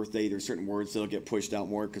happy birthday, there's certain words that'll get pushed out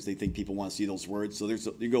more because they think people want to see those words. So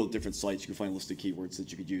you go to different sites, you can find a list of keywords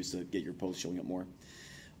that you could use to get your post showing up more.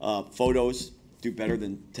 Photos do better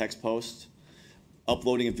than text posts.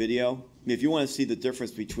 Uploading a video. I mean, if you want to see the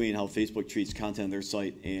difference between how Facebook treats content on their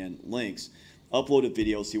site and links, upload a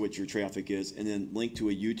video, see what your traffic is, and then link to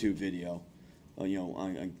a YouTube video,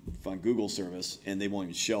 on Google service, and they won't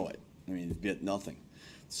even show it. I mean, you get nothing.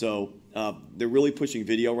 So they're really pushing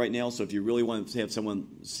video right now. So if you really want to have someone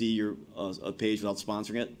see your a page without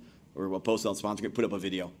sponsoring it, or a post without sponsoring it, put up a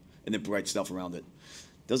video and then write stuff around it.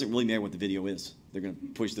 Doesn't really matter what the video is. They're going to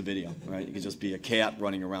push the video, right? It could just be a cat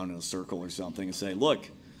running around in a circle or something and say, look,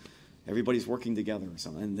 everybody's working together or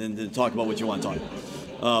something, and then talk about what you want to talk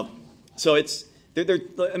about. So it's,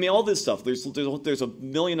 I mean, all this stuff, there's a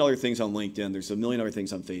million other things on LinkedIn, there's a million other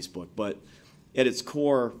things on Facebook, but at its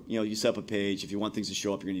core, you set up a page. If you want things to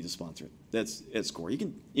show up, you're going to need to sponsor it. That's its core. You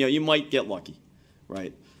can, you might get lucky,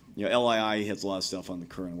 right? LII has a lot of stuff on the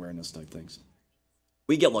current awareness type things.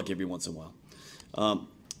 We get lucky every once in a while.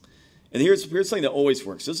 And here's something that always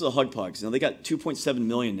works. This is a Hug Pugs. Now, they got 2.7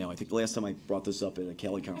 million now. I think the last time I brought this up at a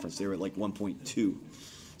Cali conference, they were at like 1.2.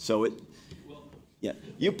 So yeah,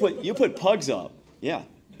 you put Pugs up, yeah,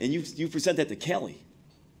 and you present that to Cali.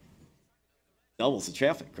 Doubles the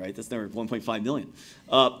traffic, right? That's never 1.5 million.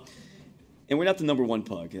 And we're not the number one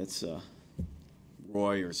pug. That's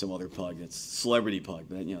Roy or some other pug. That's Celebrity Pug,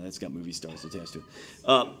 but that's got movie stars attached to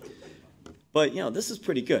it. But this is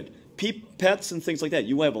pretty good. Pets and things like that.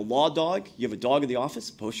 You have a law dog. You have a dog in the office.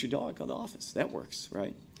 Post your dog on the office. That works,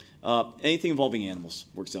 right? Anything involving animals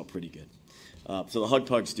works out pretty good. So the Hug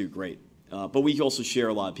Pugs do great. But we also share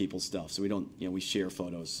a lot of people's stuff. So we don't, we share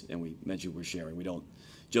photos and we mention we're sharing. We don't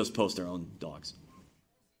just post our own dogs.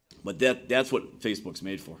 But that's what Facebook's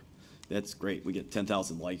made for. That's great. We get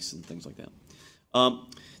 10,000 likes and things like that.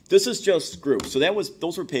 This is just groups. So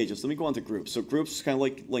those were pages. Let me go on to groups. So groups, kind of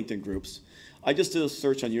like LinkedIn groups. I just did a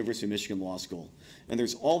search on University of Michigan Law School, and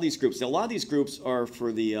there's all these groups. Now, a lot of these groups are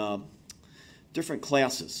for the different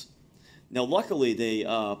classes. Now, luckily, they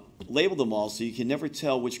labeled them all so you can never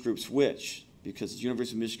tell which group's which, because it's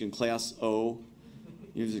University of Michigan Class O,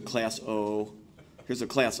 University Class O. Here's a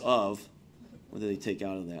class of. What did they take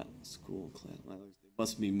out of that? School class. Well, they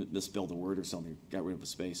must be misspelled a word or something. Got rid of a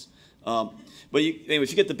space. But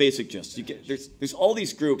anyways, you get the basic gist. There's all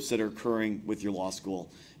these groups that are occurring with your law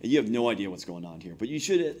school, and you have no idea what's going on here. But you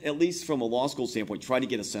should, at least from a law school standpoint, try to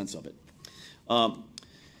get a sense of it.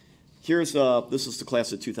 This is the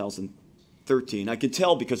class of 2013. I can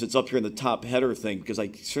tell because it's up here in the top header thing, because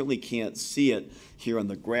I certainly can't see it here on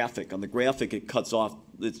the graphic. On the graphic, it cuts off.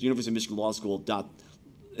 It's University of Michigan Law School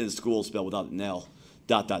school spelled without an L, ...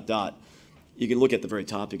 You can look at the very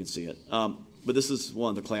top, you can see it. But this is one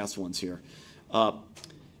of the class ones here.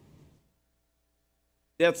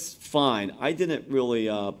 That's fine. I didn't really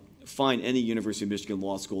find any University of Michigan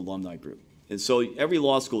Law School alumni group. And so every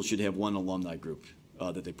law school should have one alumni group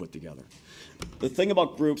that they put together. The thing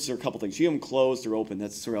about groups are a couple things. You have them closed or open,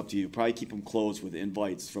 that's sort of up to you. Probably keep them closed with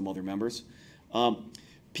invites from other members.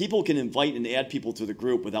 People can invite and add people to the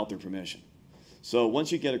group without their permission. So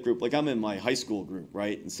once you get a group, like I'm in my high school group,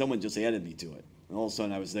 right? And someone just added me to it. And all of a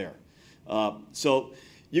sudden I was there. So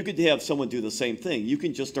You could have someone do the same thing. You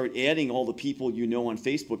can just start adding all the people you know on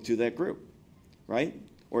Facebook to that group, right?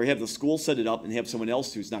 Or have the school set it up and have someone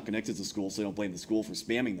else who's not connected to the school, so they don't blame the school for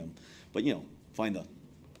spamming them. But, find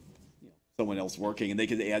someone else working, and they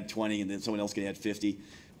could add 20, and then someone else could add 50.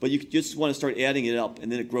 But you just want to start adding it up, and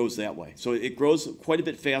then it grows that way. So it grows quite a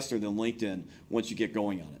bit faster than LinkedIn once you get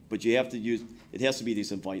going on it. But you have to it has to be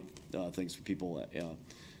these invite things for people,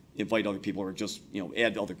 invite other people, or just,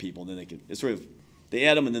 add other people, and then they can, they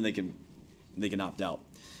add them, and then they can opt out.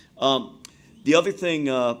 The other thing,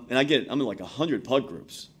 and I'm in like 100 PUG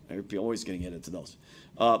groups. I'm always getting added to those.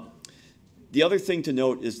 The other thing to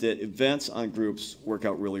note is that events on groups work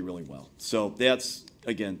out really, really well. So that's,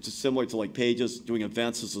 again, just similar to like pages. Doing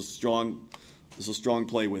events is a strong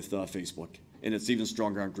play with Facebook, and it's even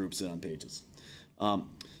stronger on groups than on pages.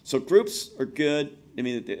 So groups are good. I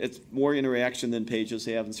mean, it's more interaction than pages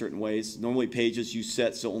have in certain ways. Normally pages you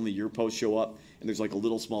set so only your posts show up, and there's like a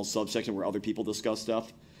little small subsection where other people discuss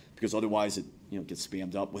stuff, because otherwise it gets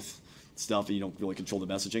spammed up with stuff and you don't really control the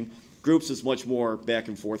messaging. Groups is much more back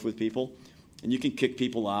and forth with people, and you can kick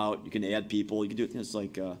people out, you can add people, you can do it, it's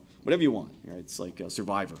like whatever you want, right? It's like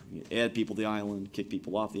Survivor. You add people to the island, kick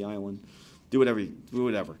people off the island, do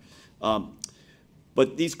whatever.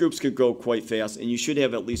 But these groups can grow quite fast, and you should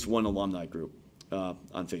have at least one alumni group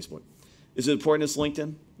on Facebook. Is it important as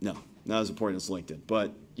LinkedIn? No, not as important as LinkedIn,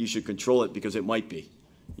 but you should control it because it might be.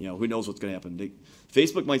 Who knows what's going to happen.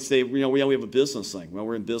 Facebook might say, we only have a business thing. Well,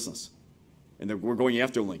 we're in business. And we're going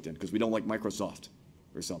after LinkedIn because we don't like Microsoft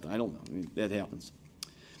or something. I don't know. I mean, that happens.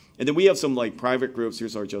 And then we have some like private groups.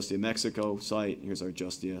 Here's our Justia Mexico site. Here's our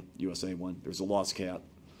Justia USA one. There's a lost cat.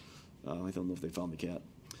 I don't know if they found the cat.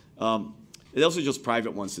 Those are just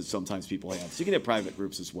private ones that sometimes people have. So you can have private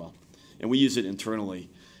groups as well. And we use it internally,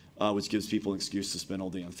 which gives people an excuse to spend all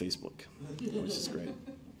day on Facebook, which is great.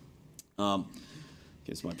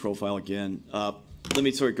 Here's my profile again. Let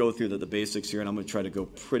me sort of go through the basics here, and I'm going to try to go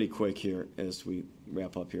pretty quick here as we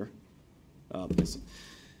wrap up here.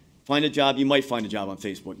 Find a job. You might find a job on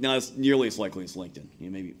Facebook. Not as nearly as likely as LinkedIn.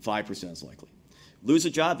 Maybe 5% is likely. Lose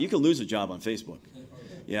a job? You can lose a job on Facebook.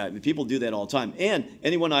 Yeah, people do that all the time. And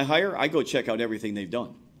anyone I hire, I go check out everything they've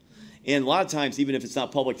done. And a lot of times, even if it's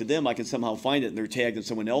not public to them, I can somehow find it, and they're tagged in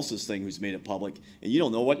someone else's thing who's made it public, and you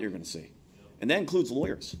don't know what you're going to see. And that includes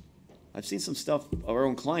lawyers. I've seen some stuff of our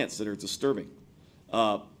own clients that are disturbing,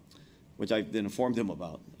 which I've then informed them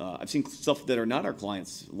about. I've seen stuff that are not our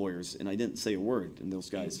clients' lawyers, and I didn't say a word, and those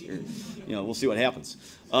guys, we'll see what happens.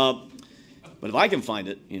 But if I can find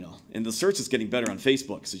it, and the search is getting better on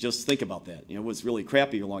Facebook, so just think about that. It was really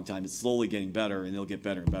crappy a long time. It's slowly getting better, and it'll get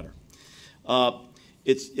better and better.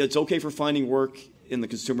 It's okay for finding work in the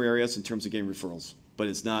consumer areas in terms of getting referrals, but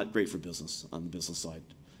it's not great for business on the business side.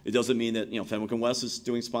 It doesn't mean that Fenwick & West is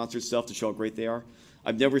doing sponsored stuff to show how great they are.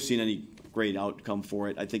 I've never seen any great outcome for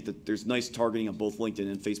it. I think that there's nice targeting on both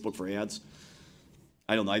LinkedIn and Facebook for ads.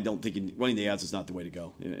 I don't know. I don't think running the ads is not the way to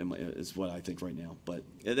go, is what I think right now. But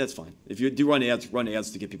that's fine. If you do run ads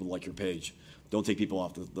to get people to like your page. Don't take people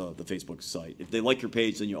off the Facebook site. If they like your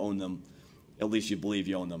page, then you own them. At least you believe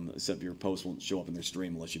you own them, except your post won't show up in their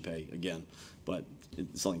stream unless you pay again. But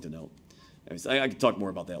it's something to note. I can talk more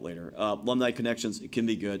about that later. Alumni connections, it can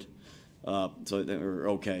be good. So they're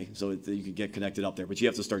okay. So you can get connected up there. But you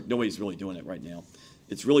have to start. Nobody's really doing it right now.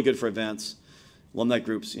 It's really good for events. Alumni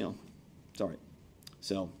groups, it's all right.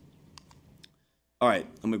 So, all right.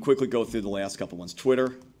 I'm going to quickly go through the last couple ones. Twitter.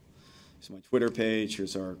 Here's my Twitter page.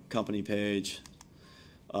 Here's our company page.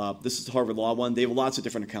 This is the Harvard Law one. They have lots of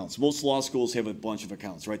different accounts. Most law schools have a bunch of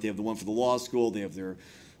accounts, right? They have the one for the law school. They have their,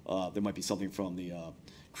 there might be something from the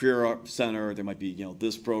Career Center. There might be,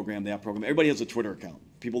 this program, that program. Everybody has a Twitter account.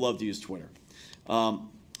 People love to use Twitter.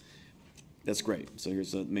 That's great. So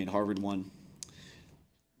here's the main Harvard one.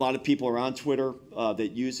 A lot of people are on Twitter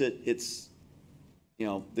that use it. It's,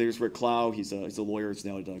 there's Rick Clow. He's a lawyer. He's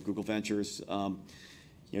now at Google Ventures.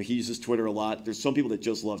 He uses Twitter a lot. There's some people that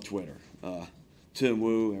just love Twitter. Tim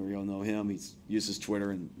Wu, we all know him. He uses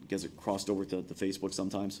Twitter and gets it crossed over to Facebook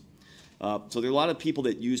sometimes. So there are a lot of people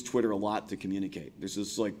that use Twitter a lot to communicate. There's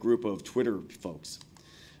this group of Twitter folks.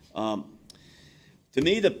 To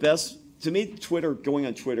me, Twitter, going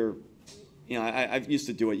on Twitter, I used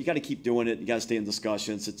to do it. You got to keep doing it. You got to stay in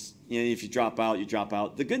discussions. It's if you drop out, you drop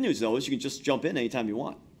out. The good news though is you can just jump in anytime you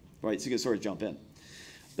want, right? So you can sort of jump in.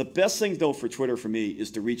 The best thing though for Twitter for me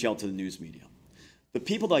is to reach out to the news media. The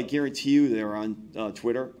people that I guarantee you that are on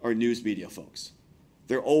Twitter are news media folks.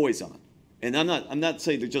 They're always on. And I'm not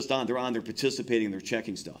saying they're just on. They're on. They're participating. They're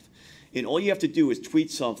checking stuff. And all you have to do is tweet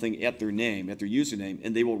something at their name, at their username,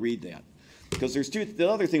 and they will read that. Because the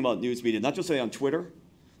other thing about news media, not just say on Twitter,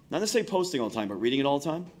 not necessarily posting all the time, but reading it all the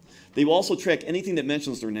time, they will also track anything that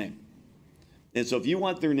mentions their name. And so if you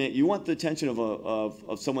want their name, you want the attention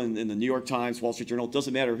of someone in the New York Times, Wall Street Journal, it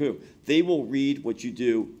doesn't matter who, they will read what you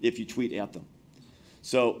do if you tweet at them.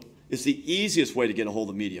 So it's the easiest way to get a hold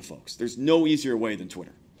of media folks. There's no easier way than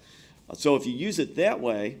Twitter. So if you use it that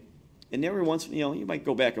way, and every once, you might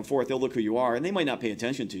go back and forth, they'll look who you are, and they might not pay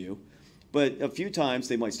attention to you, but a few times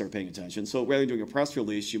they might start paying attention. So rather than doing a press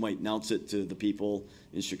release, you might announce it to the people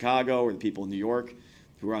in Chicago or the people in New York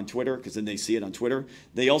who are on Twitter, because then they see it on Twitter.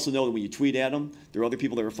 They also know that when you tweet at them, there are other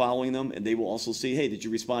people that are following them, and they will also see, hey, did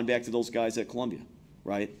you respond back to those guys at Columbia,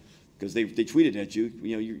 right? Because they tweeted at you.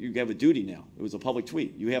 You have a duty now. It was a public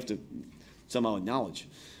tweet. You have to somehow acknowledge.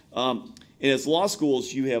 And as law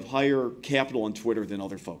schools, you have higher capital on Twitter than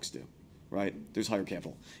other folks do, right? There's higher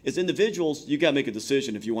capital. As individuals, you got to make a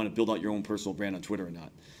decision if you want to build out your own personal brand on Twitter or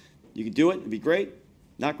not. You can do it. It'd be great.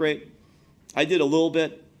 Not great. I did a little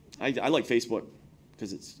bit. I like Facebook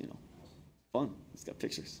because it's, fun. It's got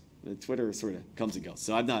pictures. Twitter sort of comes and goes.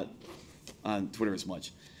 So I'm not on Twitter as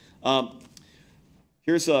much.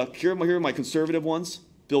 Here are my conservative ones.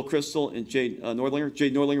 Bill Crystal and Jade Nordlinger.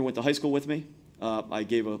 Jade Nordlinger went to high school with me. I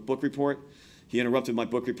gave a book report. He interrupted my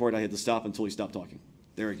book report. I had to stop until he stopped talking.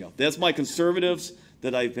 There we go. That's my conservatives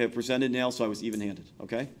that I have presented now, so I was even-handed,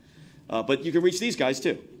 okay? But you can reach these guys,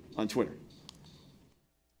 too, on Twitter.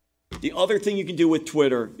 The other thing you can do with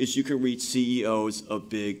Twitter is you can reach CEOs of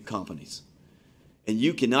big companies. And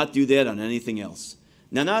you cannot do that on anything else.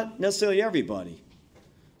 Now, not necessarily everybody,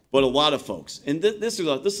 but a lot of folks. And this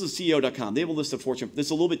is CEO.com. They have a list of Fortune. This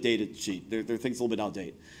is a little bit dated sheet. Their thing's a little bit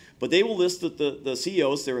outdated. But they will list the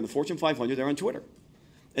CEOs. They're in the Fortune 500. They're on Twitter.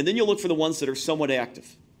 And then you'll look for the ones that are somewhat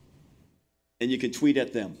active. And you can tweet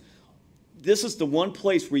at them. This is the one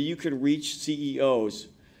place where you can reach CEOs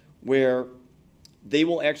where they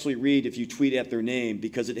will actually read if you tweet at their name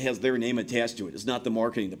because it has their name attached to it. It's not the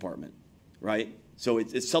marketing department, right? So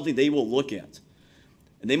it's something they will look at.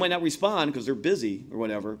 And they might not respond because they're busy or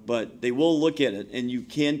whatever, but they will look at it, and you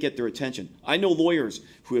can get their attention. I know lawyers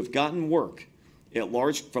who have gotten work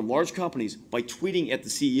from large companies by tweeting at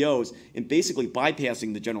the CEOs and basically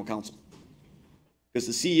bypassing the general counsel. Because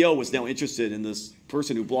the CEO was now interested in this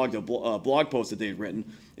person who blogged a blog post that they had written,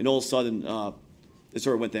 and all of a sudden it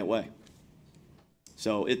sort of went that way.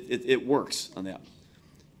 So it works on that.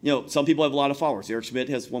 Some people have a lot of followers. Eric Schmidt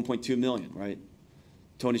has 1.2 million, right?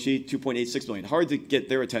 Tony Xi, 2.86 million. Hard to get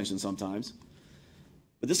their attention sometimes.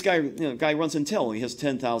 But this guy, guy runs Intel. He has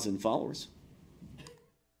 10,000 followers.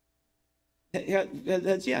 Had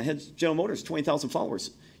General Motors, 20,000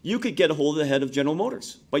 followers. You could get a hold of the head of General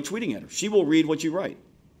Motors by tweeting at her. She will read what you write.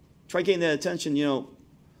 Try getting that attention,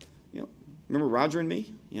 remember Roger and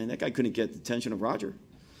me? That guy couldn't get the attention of Roger,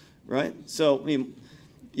 right? So,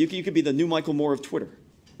 you could be the new Michael Moore of Twitter,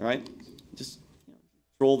 all right? Just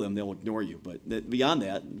troll them, they'll ignore you. But beyond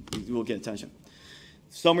that, you will get attention.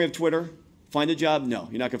 Summary of Twitter, find a job? No,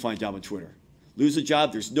 you're not going to find a job on Twitter. Lose a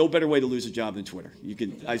job? There's no better way to lose a job than Twitter.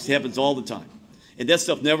 It happens all the time. And that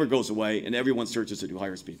stuff never goes away, and everyone searches it who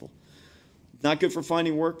hires people. Not good for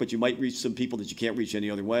finding work, but you might reach some people that you can't reach any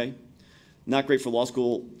other way. Not great for law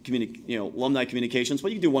school alumni communications,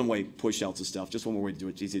 but you can do one-way push-outs and stuff. Just one more way to do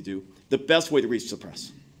it. It's easy to do. The best way to reach the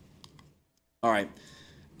press. All right.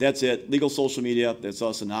 That's it. Legal social media. That's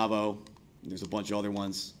us and Avo. There's a bunch of other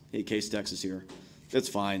ones. Hey, Case Tex is here. That's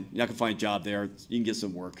fine. You're not going to find a job there. You can get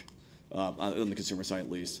some work on the consumer side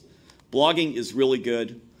at least. Blogging is really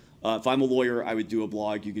good. If I'm a lawyer, I would do a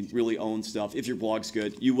blog. You can really own stuff. If your blog's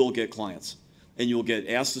good, you will get clients. And you'll get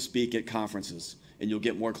asked to speak at conferences. And you'll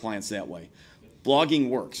get more clients that way. Blogging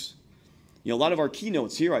works. A lot of our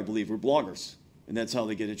keynotes here, I believe, were bloggers. And that's how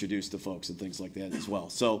they get introduced to folks and things like that as well.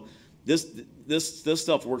 So this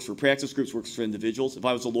stuff works for practice groups, works for individuals. If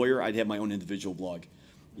I was a lawyer, I'd have my own individual blog.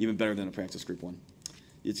 Even better than a practice group one.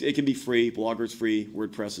 It can be free. Blogger's free.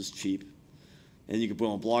 WordPress is cheap. And you can put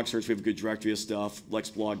on blog search. We have a good directory of stuff.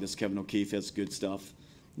 LexBlog, that's Kevin O'Keefe, has good stuff.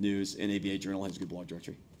 News and ABA Journal has a good blog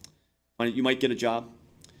directory. You might get a job.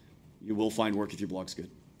 You will find work if your blog's good.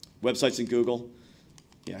 Websites in Google.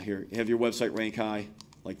 Yeah, here, have your website rank high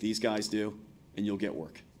like these guys do, and you'll get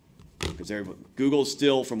work. Because Google is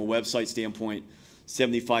still, from a website standpoint,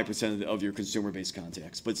 75% of your consumer-based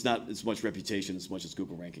contacts. But it's not as much reputation as much as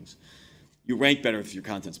Google rankings. You rank better if your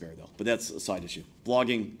content's better, though. But that's a side issue.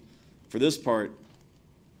 Blogging, for this part,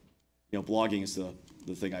 blogging is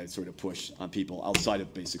the thing I sort of push on people outside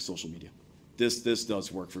of basic social media. This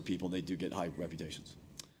does work for people. They do get high reputations.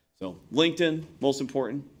 So LinkedIn, most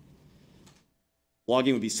important.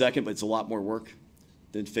 Blogging would be second, but it's a lot more work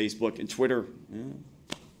than Facebook. And Twitter,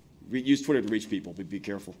 use Twitter to reach people, but be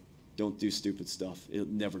careful. Don't do stupid stuff. It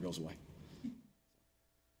never goes away.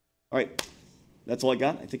 All right, that's all I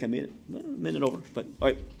got. I think I made it a minute over, but all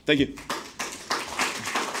right, thank you.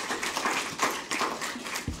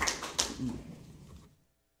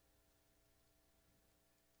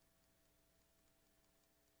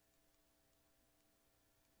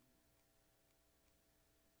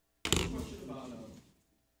 Question about,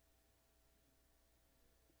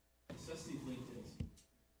 necessity of LinkedIn.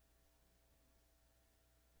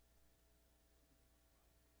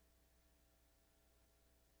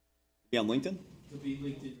 Be on LinkedIn? To be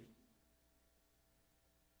LinkedIn.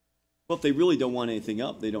 Well, if they really don't want anything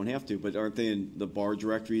up, they don't have to, but aren't they in the bar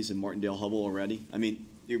directories in Martindale Hubble already? I mean,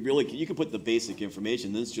 you can put the basic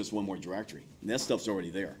information, then it's just one more directory, and that stuff's already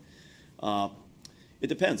there. It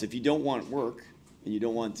depends. If you don't want work, and you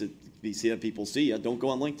don't want to see that people see you, don't go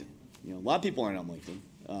on LinkedIn. You know, a lot of people aren't on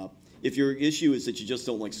LinkedIn. If your issue is that you just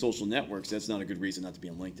don't like social networks, that's not a good reason not to be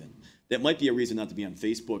on LinkedIn. That might be a reason not to be on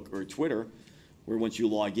Facebook or Twitter, where once you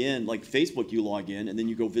log in, like Facebook, you log in, and then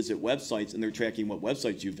you go visit websites, and they're tracking what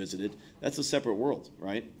websites you visited. That's a separate world,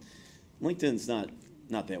 right? LinkedIn's not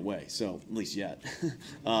that way, so at least yet.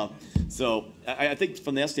 So I think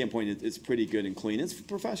from that standpoint, it's pretty good and clean. It's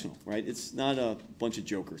professional, right? It's not a bunch of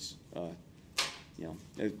jokers. You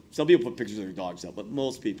know, some people put pictures of their dogs up, but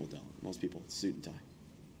most people don't. Most people suit and tie.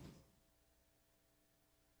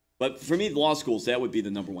 But for me, law schools, that would be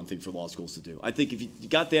the number one thing for law schools to do. I think if you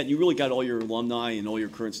got that, and you really got all your alumni and all your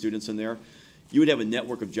current students in there, you would have a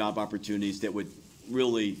network of job opportunities that would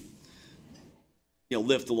really, you know,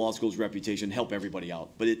 lift the law school's reputation, help everybody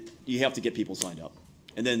out. But you have to get people signed up,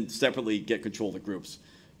 and then separately get control of the groups.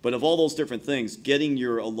 But of all those different things, getting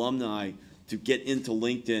your alumni to get into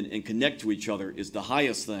LinkedIn and connect to each other is the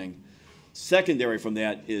highest thing. Secondary from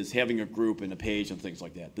that is having a group and a page and things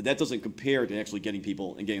like that. But that doesn't compare to actually getting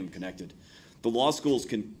people and getting them connected. The law schools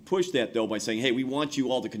can push that, though, by saying, hey, we want you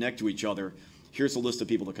all to connect to each other. Here's a list of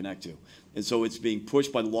people to connect to. And so it's being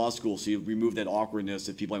pushed by the law school, so you remove that awkwardness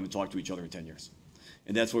if people haven't talked to each other in 10 years.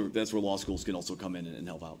 And that's where law schools can also come in and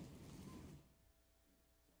help out.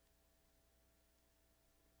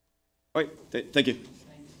 All right, thank you.